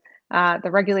perspective,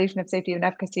 the regulation of safety and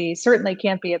efficacy certainly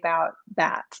can't be about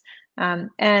that.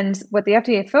 And what the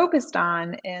FDA focused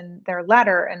on in their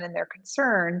letter and in their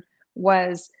concern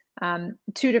was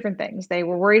two different things. They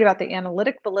were worried about the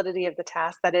analytic validity of the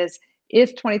test. That is,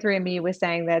 if 23andMe was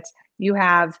saying that you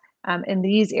have in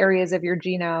these areas of your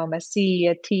genome a C,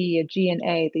 a T, a G, and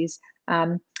A, these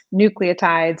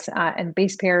nucleotides and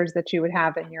base pairs that you would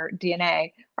have in your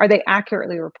DNA, are they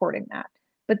accurately reporting that?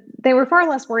 But they were far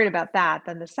less worried about that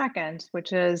than the second,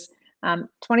 which is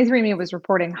 23andMe was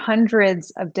reporting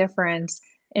hundreds of different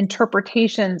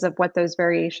interpretations of what those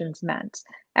variations meant.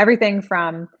 Everything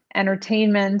from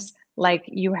entertainment, like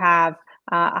you have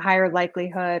a higher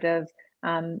likelihood of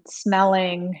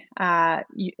smelly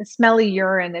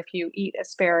urine if you eat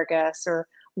asparagus, or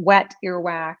wet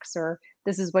earwax, or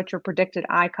this is what your predicted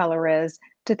eye color is,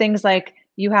 to things like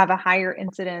you have a higher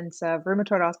incidence of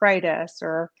rheumatoid arthritis,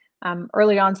 or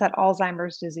early onset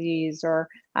Alzheimer's disease, or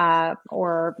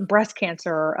breast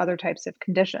cancer, or other types of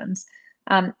conditions.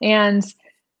 And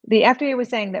the FDA was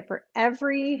saying that for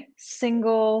every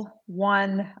single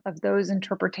one of those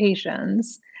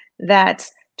interpretations, that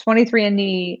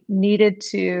 23andMe needed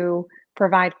to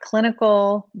provide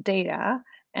clinical data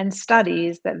and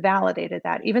studies that validated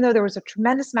that, even though there was a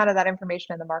tremendous amount of that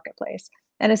information in the marketplace.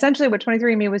 And essentially what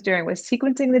 23andMe was doing was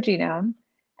sequencing the genome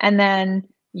and then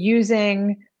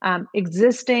using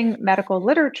existing medical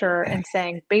literature and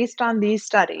saying, based on these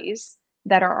studies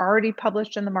that are already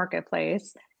published in the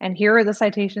marketplace, and here are the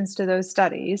citations to those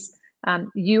studies,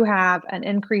 you have an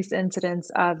increased incidence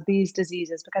of these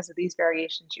diseases because of these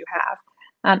variations you have.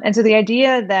 And so the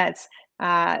idea that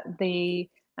that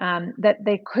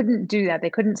they couldn't do that, they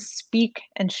couldn't speak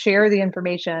and share the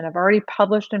information of already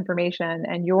published information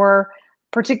and your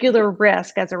particular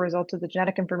risk as a result of the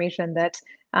genetic information that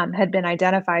had been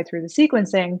identified through the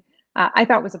sequencing, I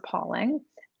thought was appalling.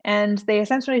 And they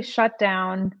essentially shut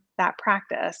down that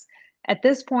practice. At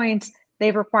this point,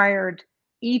 they've required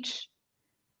each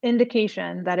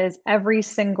indication, that is every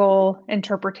single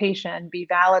interpretation, be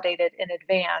validated in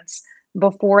advance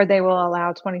before they will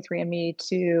allow 23andMe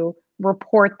to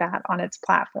report that on its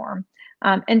platform.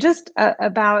 And just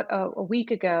about a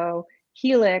week ago,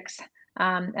 Helix,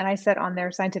 and I sit on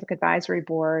their scientific advisory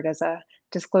board as a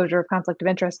disclosure of conflict of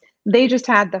interest, they just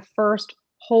had the first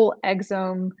whole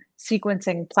exome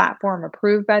sequencing platform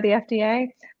approved by the FDA,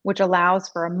 which allows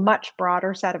for a much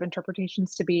broader set of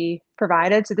interpretations to be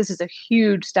provided. So this is a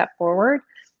huge step forward,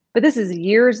 but this is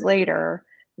years later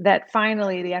that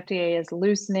finally the FDA is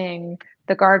loosening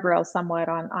the guardrails somewhat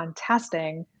on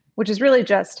testing, which is really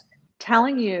just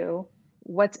telling you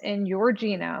what's in your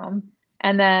genome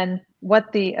and then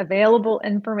what the available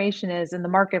information is in the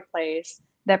marketplace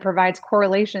that provides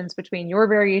correlations between your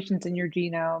variations in your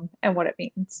genome and what it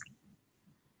means.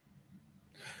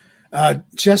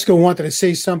 Jessica wanted to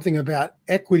say something about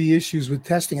equity issues with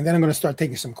testing, and then I'm going to start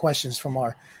taking some questions from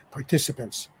our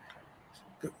participants.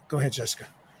 Go ahead, Jessica.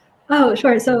 Oh,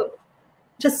 sure. So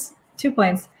just 2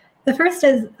 points. The first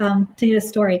is Tanita's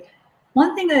story.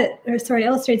 One thing that her story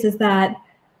illustrates is that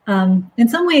in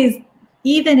some ways,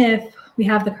 even if we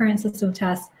have the current system of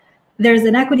tests, there's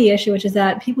an equity issue, which is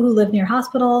that people who live near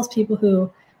hospitals, people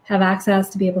who have access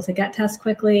to be able to get tests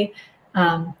quickly,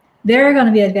 they're going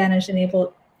to be advantaged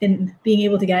in being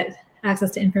able to get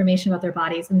access to information about their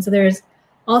bodies. And so there's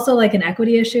also like an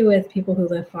equity issue with people who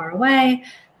live far away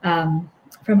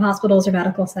from hospitals or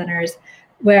medical centers,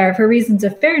 where for reasons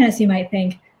of fairness, you might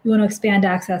think you want to expand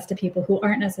access to people who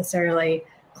aren't necessarily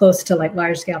close to like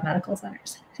large scale medical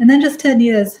centers. And then just to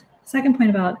Anita's second point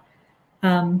about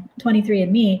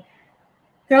 23andMe,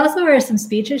 there also are some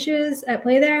speech issues at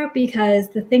play there, because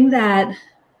the thing that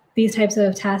these types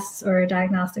of tests or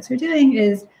diagnostics are doing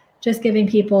is just giving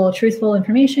people truthful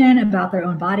information about their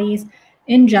own bodies.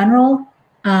 In general,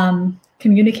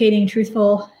 communicating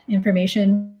truthful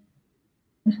information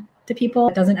to people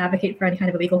that doesn't advocate for any kind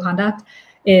of illegal conduct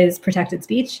is protected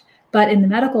speech. But in the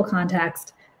medical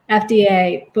context,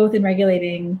 FDA, both in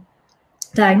regulating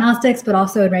diagnostics, but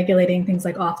also in regulating things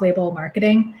like off-label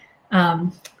marketing,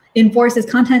 enforces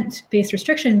content-based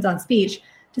restrictions on speech,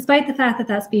 despite the fact that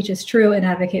that speech is true and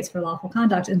advocates for lawful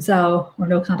conduct, and so, or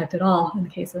no conduct at all in the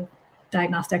case of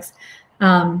diagnostics.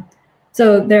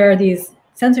 So there are these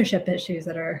censorship issues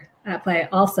that are at play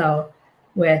also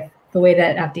with the way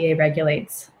that FDA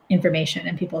regulates information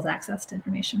and people's access to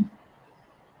information.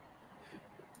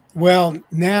 Well,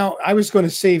 now I was going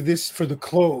to save this for the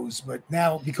close, but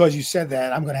now because you said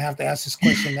that, I'm going to have to ask this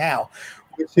question now,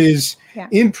 which is,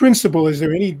 in principle, is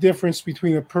there any difference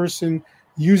between a person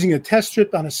using a test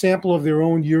strip on a sample of their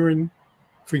own urine,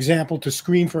 for example, to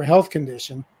screen for a health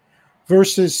condition,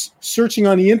 versus searching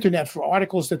on the internet for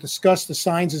articles that discuss the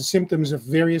signs and symptoms of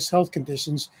various health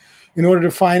conditions in order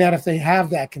to find out if they have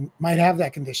that might have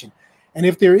that condition. And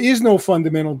if there is no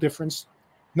fundamental difference,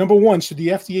 number one, should the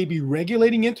FDA be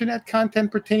regulating internet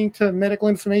content pertaining to medical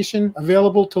information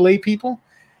available to lay people?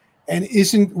 And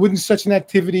wouldn't such an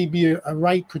activity be a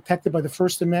right protected by the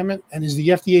First Amendment? And is the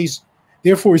FDA's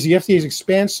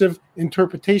expansive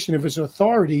interpretation of its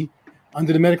authority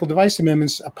under the medical device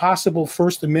amendments a possible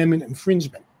First Amendment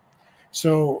infringement?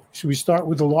 So should we start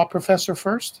with the law professor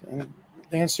first and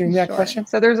answering that question?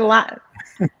 So there's a lot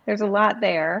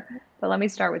there, but let me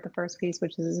start with the first piece,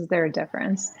 which is there a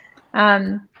difference?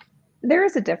 There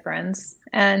is a difference,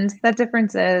 and that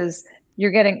difference is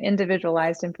you're getting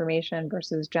individualized information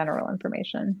versus general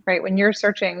information, right? When you're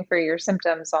searching for your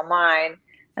symptoms online,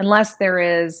 unless there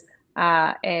is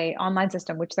a online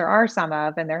system, which there are some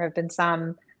of, and there have been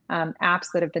some apps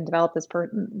that have been developed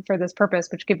for this purpose,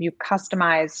 which give you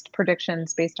customized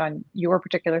predictions based on your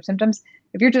particular symptoms.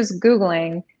 If you're just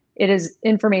Googling, it is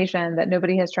information that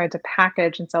nobody has tried to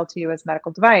package and sell to you as a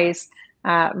medical device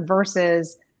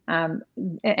versus,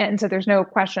 and so there's no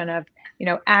question of,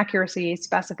 accuracy,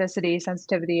 specificity,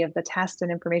 sensitivity of the test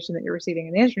and information that you're receiving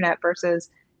on the internet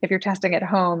versus if you're testing at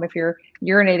home, if you're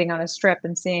urinating on a strip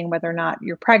and seeing whether or not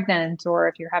you're pregnant or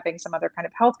if you're having some other kind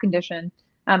of health condition,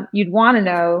 you'd want to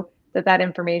know that that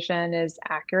information is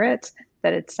accurate,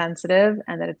 that it's sensitive,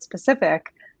 and that it's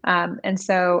specific. And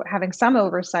so having some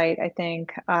oversight, I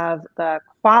think, of the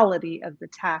quality of the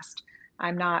test,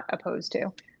 I'm not opposed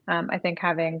to. I think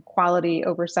having quality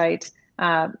oversight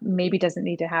maybe doesn't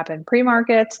need to happen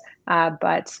pre-market,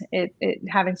 but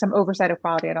having some oversight of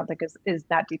quality, I don't think is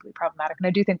that deeply problematic. And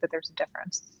I do think that there's a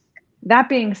difference. That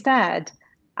being said,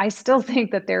 I still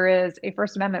think that there is a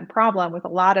First Amendment problem with a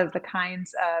lot of the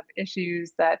kinds of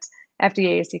issues that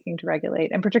FDA is seeking to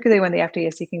regulate, and particularly when the FDA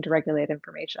is seeking to regulate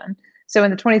information. So in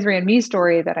the 23andMe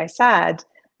story that I said,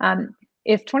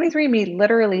 if 23andMe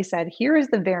literally said, here is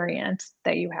the variant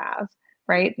that you have,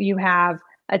 right? You have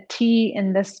a T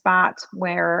in this spot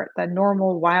where the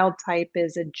normal wild type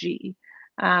is a G.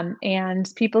 And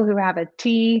people who have a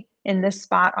T in this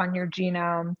spot on your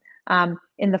genome,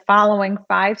 in the following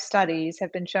 5 studies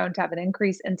have been shown to have an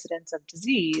increased incidence of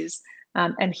disease.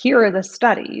 And here are the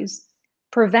studies.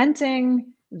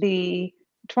 Preventing the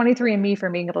 23andMe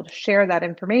from being able to share that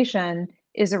information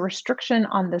is a restriction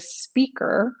on the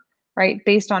speaker, right?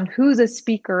 Based on who the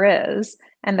speaker is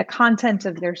and the content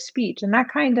of their speech. And that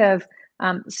kind of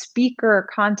speaker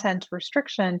content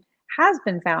restriction has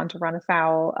been found to run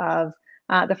afoul of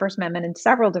the First Amendment in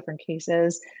several different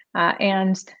cases.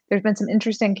 And there's been some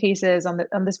interesting cases on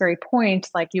this very point,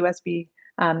 like USB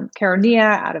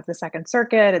Caronia out of the Second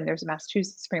Circuit, and there's a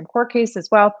Massachusetts Supreme Court case as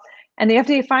well. And the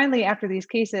FDA finally, after these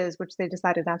cases, which they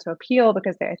decided not to appeal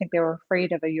because I think they were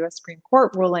afraid of a US Supreme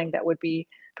Court ruling that would be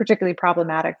particularly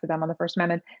problematic for them on the First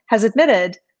Amendment, has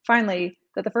admitted finally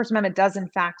that the First Amendment does in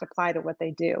fact apply to what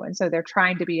they do. And so they're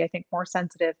trying to be, I think, more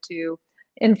sensitive to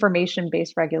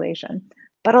information-based regulation.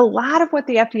 But a lot of what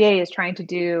the FDA is trying to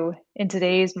do in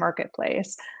today's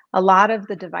marketplace, a lot of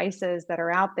the devices that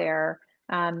are out there,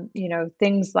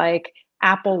 things like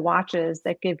Apple Watches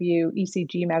that give you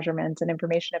ECG measurements and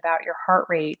information about your heart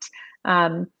rate,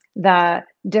 the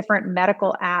different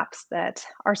medical apps that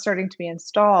are starting to be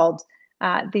installed,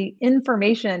 the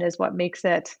information is what makes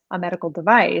it a medical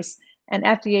device. And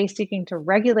FDA seeking to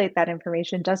regulate that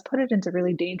information does put it into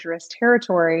really dangerous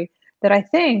territory that I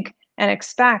think and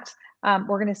expect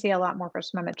we're going to see a lot more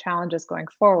First Amendment challenges going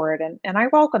forward. And I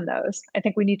welcome those. I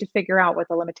think we need to figure out what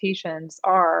the limitations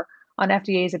are on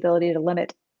FDA's ability to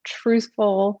limit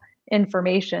truthful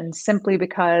information simply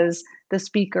because the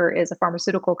speaker is a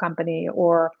pharmaceutical company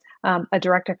or a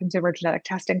direct-to-consumer genetic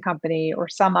testing company or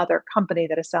some other company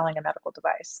that is selling a medical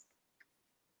device.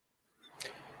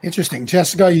 Interesting.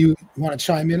 Jessica, you want to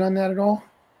chime in on that at all?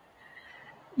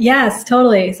 Yes,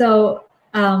 totally. So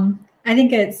I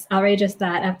think it's outrageous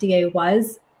that FDA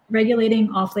was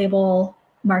regulating off-label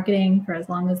marketing for as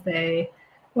long as they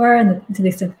were, and to the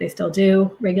extent that they still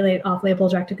do regulate off-label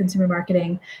direct-to-consumer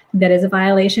marketing. That is a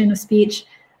violation of speech,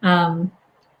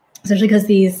 especially because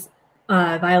these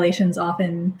violations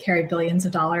often carry billions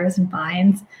of dollars in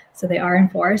fines, so they are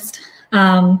enforced.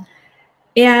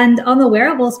 And on the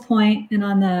wearables point and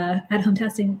on the at-home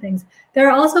testing things, there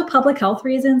are also public health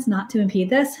reasons not to impede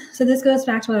this. So this goes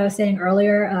back to what I was saying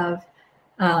earlier of,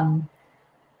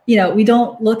 we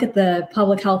don't look at the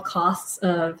public health costs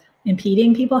of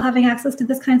impeding people having access to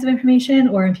this kinds of information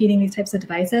or impeding these types of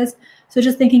devices. So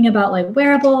just thinking about like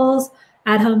wearables,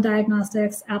 at-home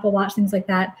diagnostics, Apple Watch, things like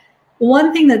that.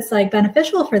 One thing that's like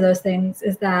beneficial for those things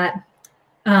is that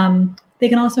they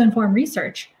can also inform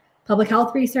research, public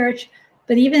health research,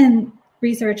 but even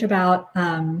research about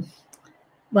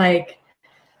Like,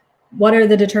 what are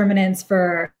the determinants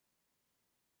for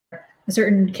a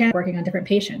certain candidate working on different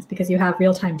patients, because you have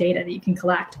real-time data that you can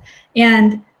collect.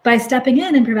 And by stepping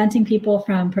in and preventing people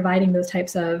from providing those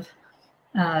types of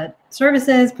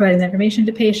services, providing the information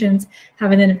to patients,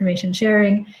 having that information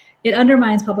sharing, it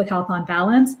undermines public health on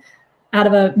balance out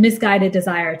of a misguided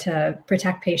desire to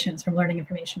protect patients from learning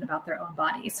information about their own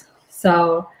bodies.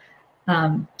 So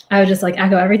I would just like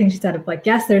echo everything she said of like,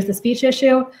 yes, there's the speech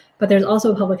issue, but there's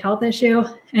also a public health issue.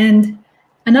 And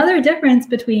another difference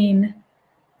between,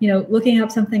 looking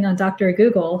up something on Dr.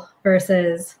 Google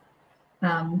versus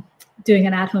doing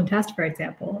an at-home test, for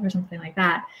example, or something like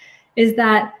that, is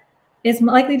that it's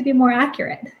likely to be more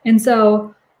accurate. And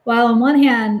so while on one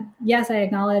hand, yes, I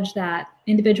acknowledge that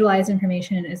individualized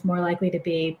information is more likely to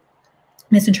be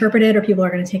misinterpreted or people are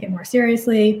going to take it more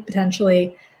seriously,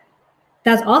 potentially,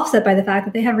 that's offset by the fact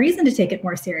that they have reason to take it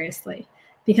more seriously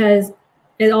because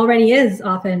it already is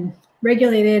often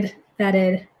regulated,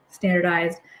 vetted,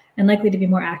 standardized, and likely to be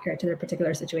more accurate to their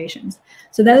particular situations.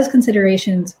 So those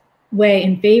considerations weigh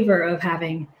in favor of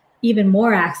having even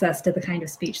more access to the kind of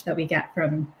speech that we get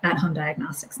from at-home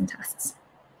diagnostics and tests.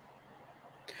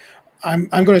 I'm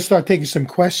going to start taking some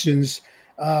questions.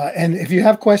 And if you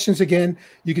have questions, again,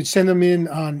 you can send them in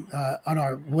on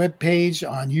our webpage,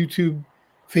 on YouTube,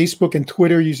 Facebook, and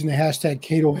Twitter using the hashtag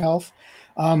Cato Health.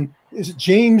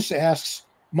 James asks,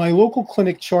 my local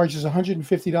clinic charges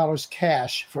 $150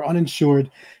 cash for uninsured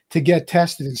to get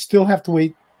tested and still have to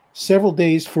wait several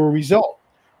days for a result.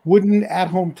 Wouldn't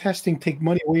at-home testing take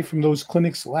money away from those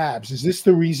clinics' labs? Is this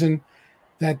the reason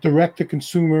that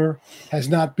direct-to-consumer has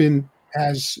not been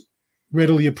as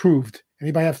readily approved?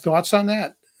 Anybody have thoughts on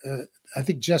that? I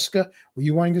think, Jessica, were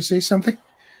you wanting to say something?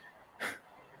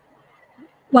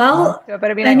 Well,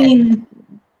 but I mean,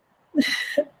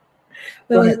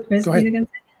 go ahead.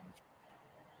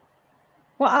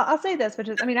 Well, I'll say this, which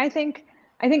is, I think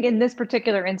in this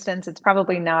particular instance, it's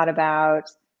probably not about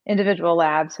individual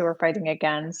labs who are fighting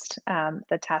against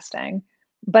the testing,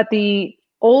 but the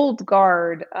old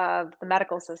guard of the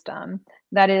medical system,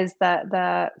 that is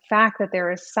the fact that there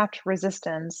is such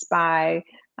resistance by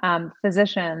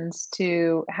physicians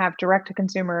to have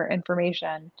direct-to-consumer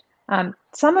information.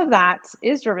 Some of that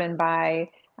is driven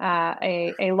by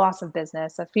a loss of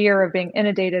business, a fear of being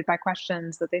inundated by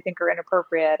questions that they think are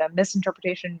inappropriate, a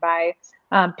misinterpretation by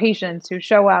patients who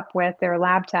show up with their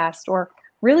lab test, or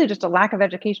really just a lack of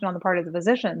education on the part of the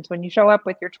physicians. When you show up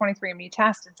with your 23andMe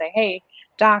test and say, hey,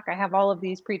 doc, I have all of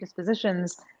these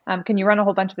predispositions, can you run a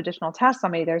whole bunch of additional tests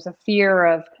on me? There's a fear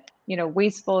of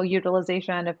wasteful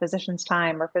utilization of physicians'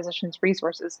 time or physicians'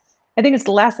 resources. I think it's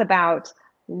less about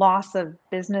loss of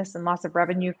business and loss of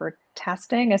revenue for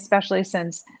testing, especially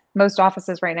since most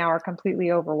offices right now are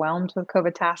completely overwhelmed with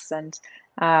COVID tests and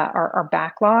are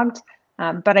backlogged.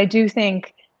 But I do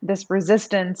think this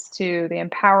resistance to the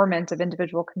empowerment of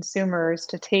individual consumers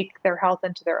to take their health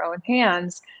into their own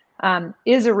hands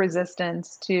is a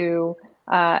resistance to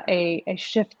a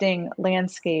shifting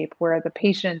landscape where the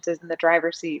patient is in the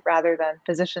driver's seat rather than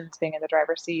physicians being in the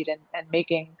driver's seat and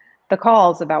making the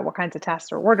calls about what kinds of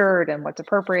tests are ordered and what's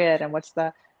appropriate and what's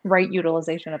the right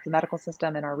utilization of the medical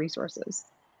system and our resources.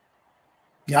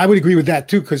 Yeah, I would agree with that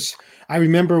too, because I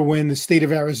remember when the state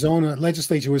of Arizona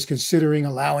legislature was considering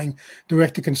allowing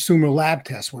direct-to-consumer lab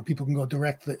tests where people can go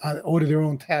directly order their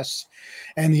own tests.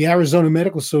 And the Arizona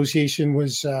Medical Association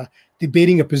was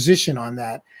debating a position on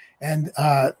that. And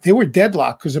they were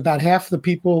deadlocked because about half the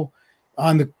people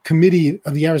on the committee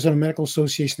of the Arizona Medical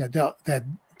Association that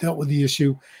dealt with the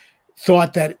issue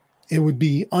thought that it would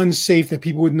be unsafe, that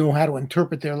people wouldn't know how to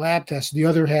interpret their lab tests. The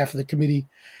other half of the committee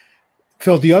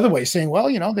felt the other way, saying,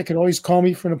 well, they could always call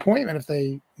me for an appointment if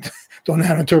they don't know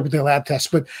how to interpret their lab tests.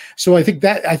 But so I think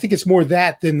it's more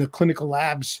that than the clinical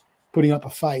labs putting up a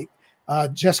fight.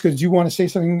 Jessica, do you want to say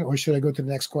something, or should I go to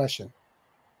the next question?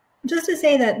 Just to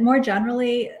say that more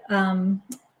generally,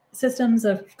 systems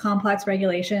of complex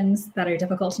regulations that are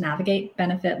difficult to navigate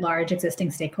benefit large existing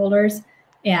stakeholders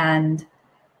and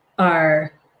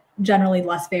are generally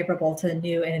less favorable to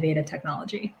new innovative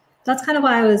technology. That's kind of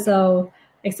why I was so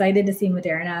excited to see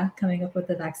Moderna coming up with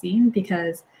the vaccine,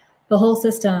 because the whole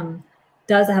system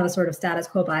does have a sort of status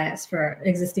quo bias for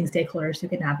existing stakeholders who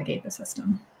can navigate the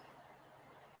system.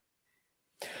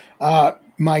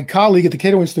 My colleague at the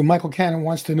Cato Institute, Michael Cannon,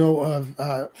 wants to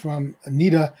know from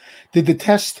Anita, did the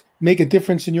test make a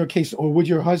difference in your case, or would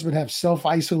your husband have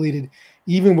self-isolated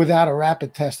even without a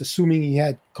rapid test, assuming he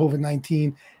had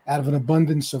COVID-19 out of an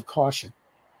abundance of caution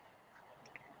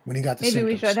when he got the symptoms?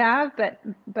 Maybe we should have,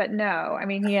 but no.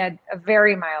 He had a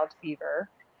very mild fever,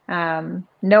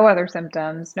 no other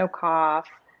symptoms, no cough,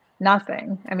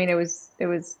 nothing. I mean, it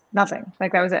was nothing.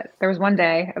 Like that was it. There was one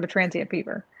day of a transient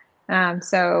fever.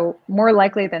 So more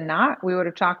likely than not, we would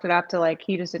have chalked it up to like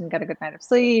he just didn't get a good night of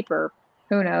sleep or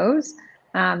who knows.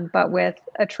 But with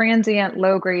a transient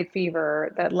low-grade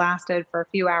fever that lasted for a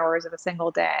few hours of a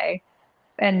single day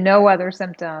and no other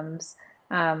symptoms,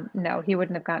 no, he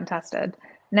wouldn't have gotten tested.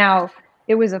 Now,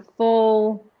 it was a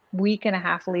full week and a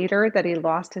half later that he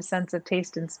lost his sense of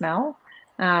taste and smell.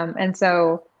 And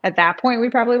so at that point, we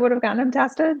probably would have gotten him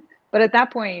tested. But at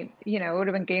that point, you know, it would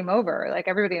have been game over. Like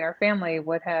everybody in our family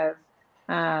would have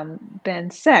been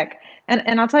sick.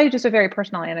 And I'll tell you just a very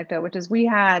personal anecdote, which is we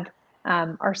had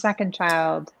our second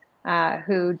child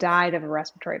who died of a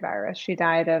respiratory virus. She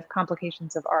died of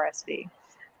complications of RSV.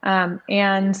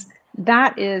 And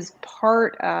that is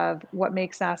part of what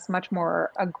makes us much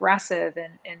more aggressive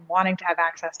in wanting to have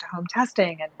access to home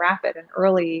testing and rapid and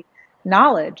early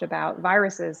knowledge about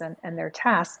viruses and their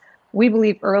tests. We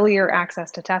believe earlier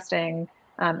access to testing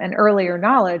and earlier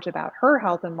knowledge about her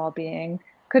health and well-being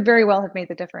could very well have made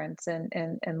the difference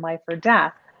in life or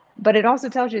death. But it also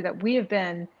tells you that we have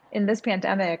been, in this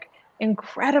pandemic,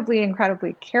 incredibly,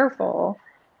 incredibly careful.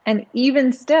 And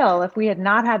even still, if we had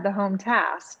not had the home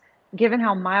test, given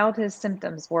how mild his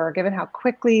symptoms were, given how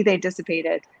quickly they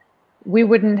dissipated, we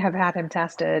wouldn't have had him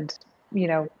tested, you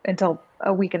know, until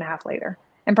a week and a half later.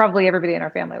 And probably everybody in our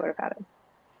family would have had it.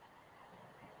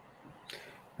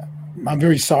 I'm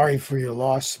very sorry for your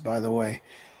loss, by the way.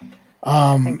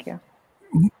 Thank you.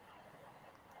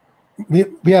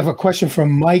 We have a question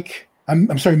from Mike.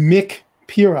 I'm sorry, Mick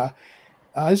Pira.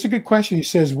 This is a good question. He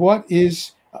says, what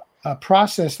is a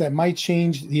process that might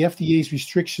change the FDA's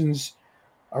restrictions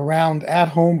around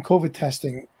at-home COVID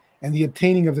testing and the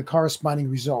obtaining of the corresponding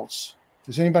results?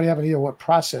 Does anybody have any idea what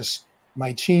process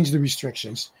might change the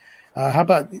restrictions? How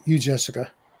about you,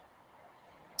 Jessica?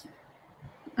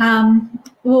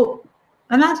 Well,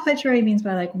 I'm not quite sure what he means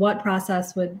by like what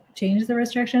process would change the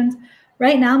restrictions.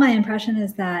 Right now, my impression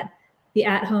is that the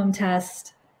at-home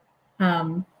test,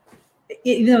 even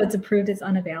though it's approved, it's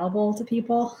unavailable to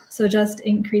people. So just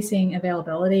increasing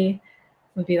availability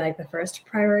would be like the first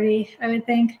priority, I would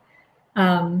think.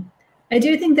 I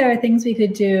do think there are things we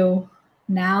could do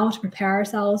now to prepare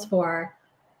ourselves for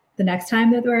the next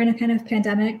time that we're in a kind of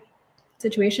pandemic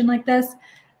situation like this.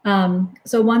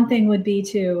 So one thing would be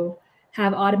to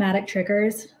have automatic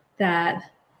triggers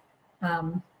that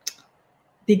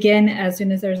begin as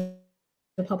soon as there's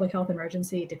a public health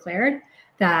emergency declared,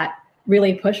 that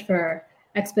really push for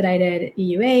expedited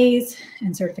EUAs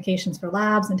and certifications for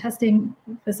labs and testing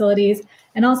facilities,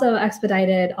 and also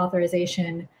expedited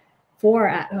authorization for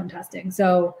at-home testing.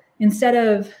 So instead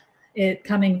of it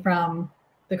coming from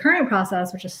the current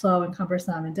process, which is slow and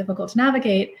cumbersome and difficult to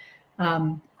navigate,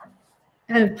 kind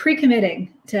of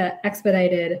pre-committing to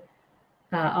expedited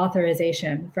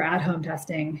authorization for at-home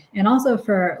testing and also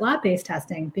for lab-based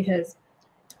testing, because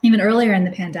even earlier in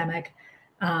the pandemic,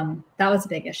 that was a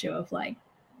big issue of like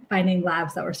finding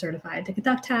labs that were certified to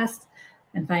conduct tests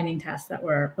and finding tests that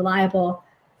were reliable.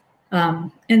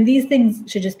 And these things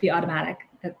should just be automatic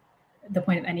at the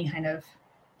point of any kind of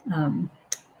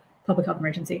public health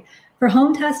emergency. For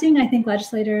home testing, I think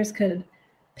legislators could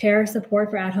pair support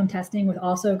for at-home testing with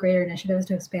also greater initiatives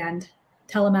to expand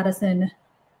telemedicine,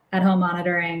 at-home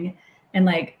monitoring, and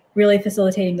like really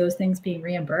facilitating those things being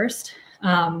reimbursed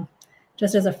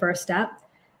just as a first step.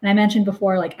 And I mentioned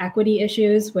before, like equity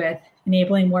issues with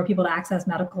enabling more people to access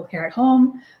medical care at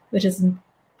home, which is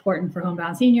important for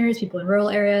homebound seniors, people in rural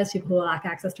areas, people who lack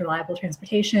access to reliable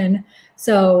transportation.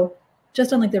 So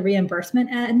just on like the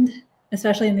reimbursement end,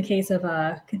 especially in the case of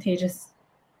a contagious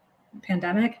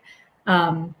pandemic,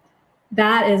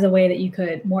 that is a way that you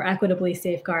could more equitably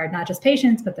safeguard not just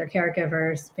patients, but their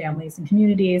caregivers, families, and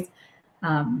communities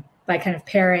by kind of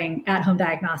pairing at-home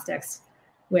diagnostics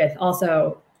with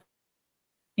also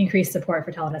increased support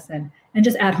for telemedicine and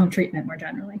just at-home treatment more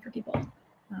generally for people.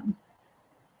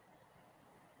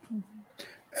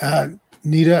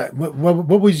 Nita,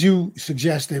 what would you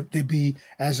suggest that they be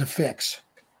as a fix?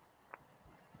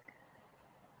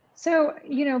 So,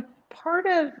 you know, part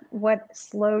of what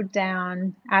slowed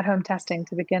down at-home testing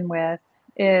to begin with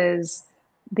is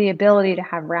the ability to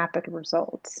have rapid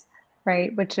results,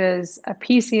 right? Which is a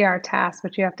PCR test,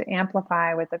 which you have to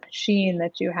amplify with a machine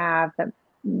that you have that,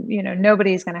 you know,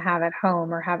 nobody's going to have at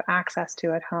home or have access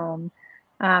to at home.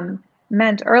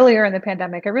 Meant earlier in the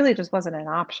pandemic, it really just wasn't an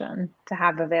option to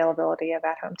have availability of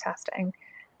at-home testing.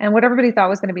 And what everybody thought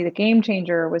was going to be the game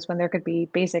changer was when there could be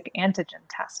basic antigen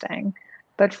testing.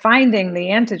 But finding the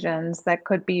antigens that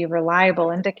could be reliable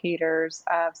indicators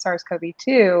of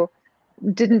SARS-CoV-2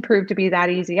 didn't prove to be that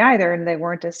easy either, and they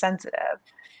weren't as sensitive.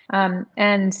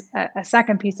 And a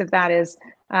second piece of that is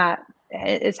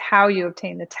how you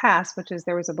obtain the test, which is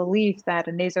there was a belief that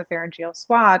a nasopharyngeal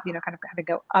swab, kind of had to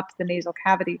go up the nasal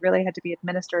cavity, really had to be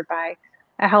administered by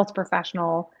a health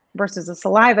professional versus a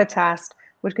saliva test,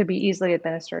 which could be easily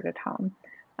administered at home.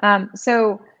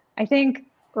 So I think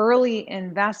early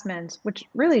investment, which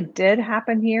really did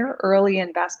happen here, early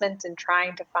investment in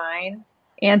trying to find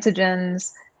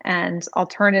antigens and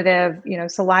alternative,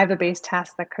 saliva-based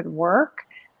tests that could work,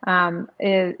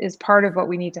 is part of what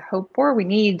we need to hope for. We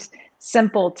need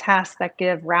simple tests that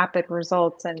give rapid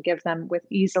results and give them with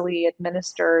easily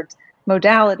administered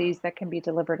modalities that can be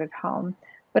delivered at home.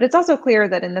 But it's also clear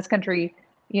that in this country,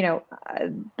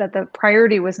 that the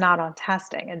priority was not on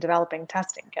testing and developing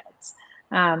testing kits.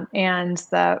 And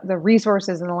the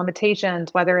resources and the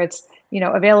limitations, whether it's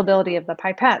availability of the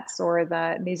pipettes or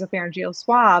the nasopharyngeal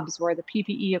swabs or the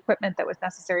PPE equipment that was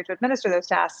necessary to administer those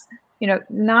tests,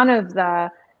 none of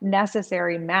the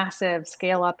necessary massive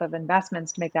scale up of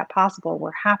investments to make that possible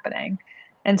were happening.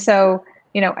 And so,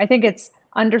 I think it's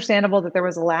understandable that there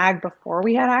was a lag before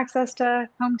we had access to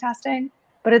home testing.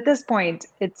 But at this point,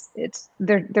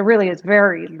 there really is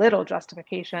very little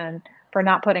justification for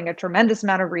not putting a tremendous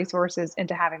amount of resources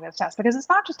into having those tests, because it's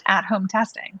not just at-home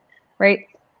testing, right?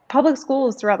 Public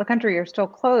schools throughout the country are still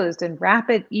closed, and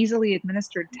rapid, easily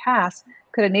administered tests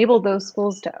could enable those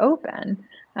schools to open.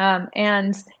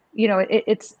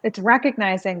 It's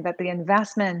recognizing that the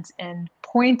investment in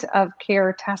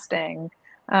point-of-care testing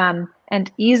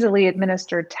and easily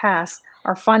administered tests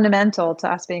are fundamental to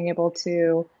us being able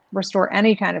to restore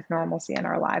any kind of normalcy in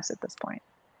our lives at this point.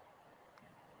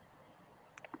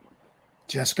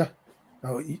 Jessica?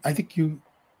 Oh, I think you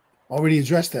already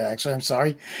addressed that, actually. I'm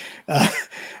sorry.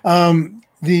 I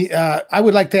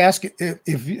would like to ask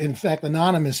if, in fact,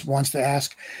 Anonymous wants to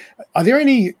ask, are there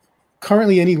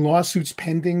currently any lawsuits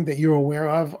pending that you're aware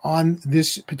of on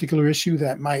this particular issue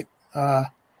that might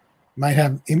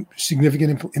have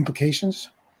significant implications?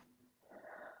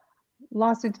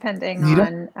 Lawsuits pending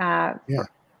Nita? on... Yeah.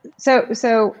 So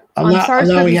on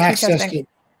SARS-CoV-2 testing,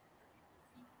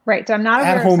 right? So I'm not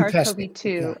aware of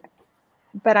SARS-CoV-2,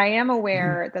 but I am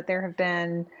aware that there have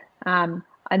been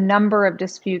a number of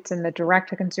disputes in the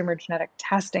direct-to-consumer genetic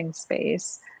testing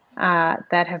space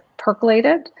that have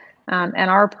percolated and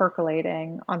are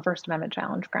percolating on First Amendment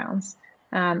challenge grounds.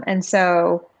 And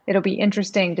so it'll be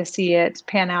interesting to see it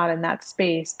pan out in that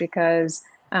space, because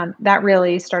that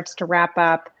really starts to wrap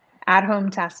up at-home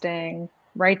testing,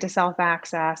 right to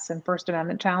self-access, and First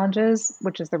Amendment challenges,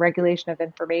 which is the regulation of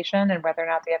information and whether or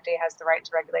not the FDA has the right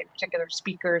to regulate particular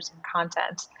speakers and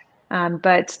content.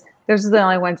 But those are the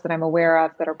only ones that I'm aware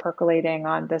of that are percolating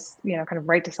on this, kind of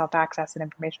right to self-access and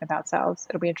information about selves.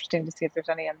 It'll be interesting to see if there's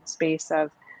any in the space of,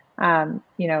 in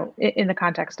the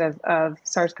context of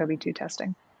SARS-CoV-2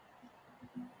 testing.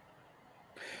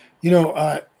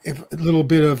 If a little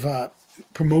bit of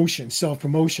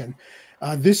self-promotion,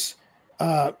 this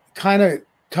kind of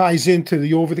ties into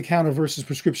the over-the-counter versus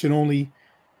prescription-only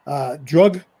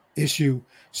drug issue.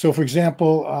 So, for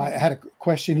example, I had a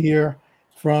question here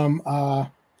from,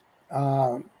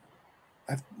 let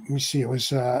me see, it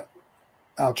was,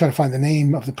 I'll try to find the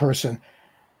name of the person.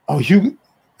 Oh,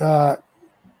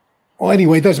 well,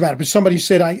 anyway, it doesn't matter. But somebody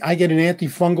said, I get an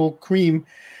antifungal cream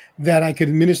that I could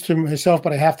administer myself,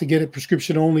 but I have to get it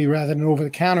prescription only rather than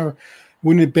over-the-counter.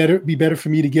 Wouldn't it be better for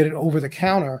me to get it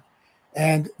over-the-counter?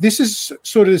 And this is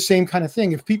sort of the same kind of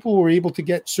thing. If people were able to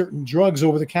get certain drugs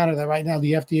over the counter that right now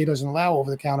the FDA doesn't allow over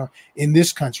the counter in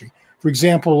this country, for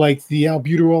example, like the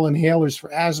albuterol inhalers for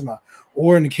asthma,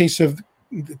 or in the case of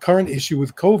the current issue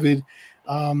with COVID,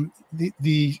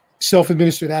 the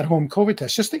self-administered at-home COVID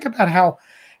test. Just think about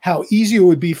how easy it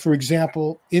would be, for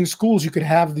example, in schools, you could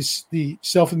have the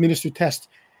self-administered test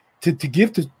to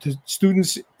give to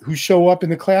students who show up in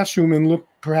the classroom and look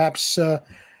perhaps a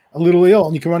little ill,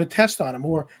 and you can run a test on them.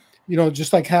 Or,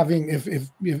 just like having,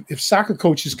 if soccer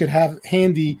coaches could have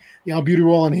handy the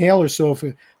albuterol inhaler, so if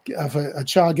a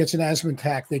child gets an asthma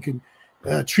attack, they could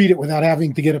treat it without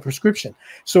having to get a prescription.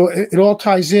 So it all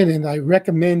ties in, and I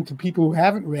recommend to people who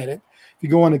haven't read it, if you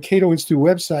go on the Cato Institute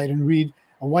website and read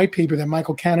a white paper that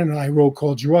Michael Cannon and I wrote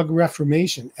called Drug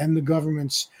Reformation and the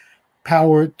Government's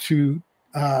Power to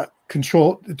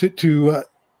Control, to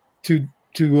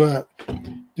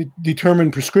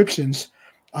determine prescriptions.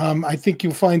 I think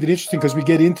you'll find it interesting because we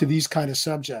get into these kind of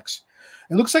subjects.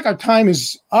 It looks like our time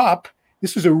is up.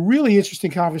 This was a really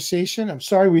interesting conversation. I'm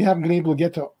sorry we haven't been able to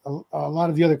get to a lot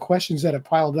of the other questions that have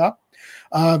piled up.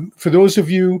 For those of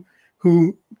you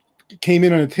who came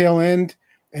in on the tail end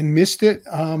and missed it,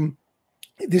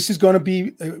 This is going to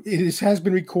be, has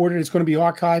been recorded. It's going to be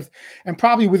archived. And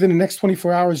probably within the next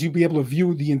 24 hours, you'll be able to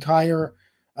view the entire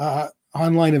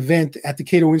online event at the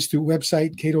Cato Institute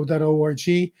website,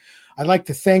 cato.org. I'd like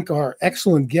to thank our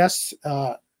excellent guests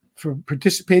for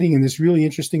participating in this really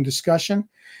interesting discussion.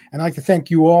 And I'd like to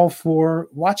thank you all for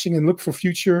watching and look for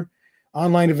future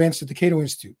online events at the Cato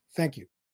Institute. Thank you.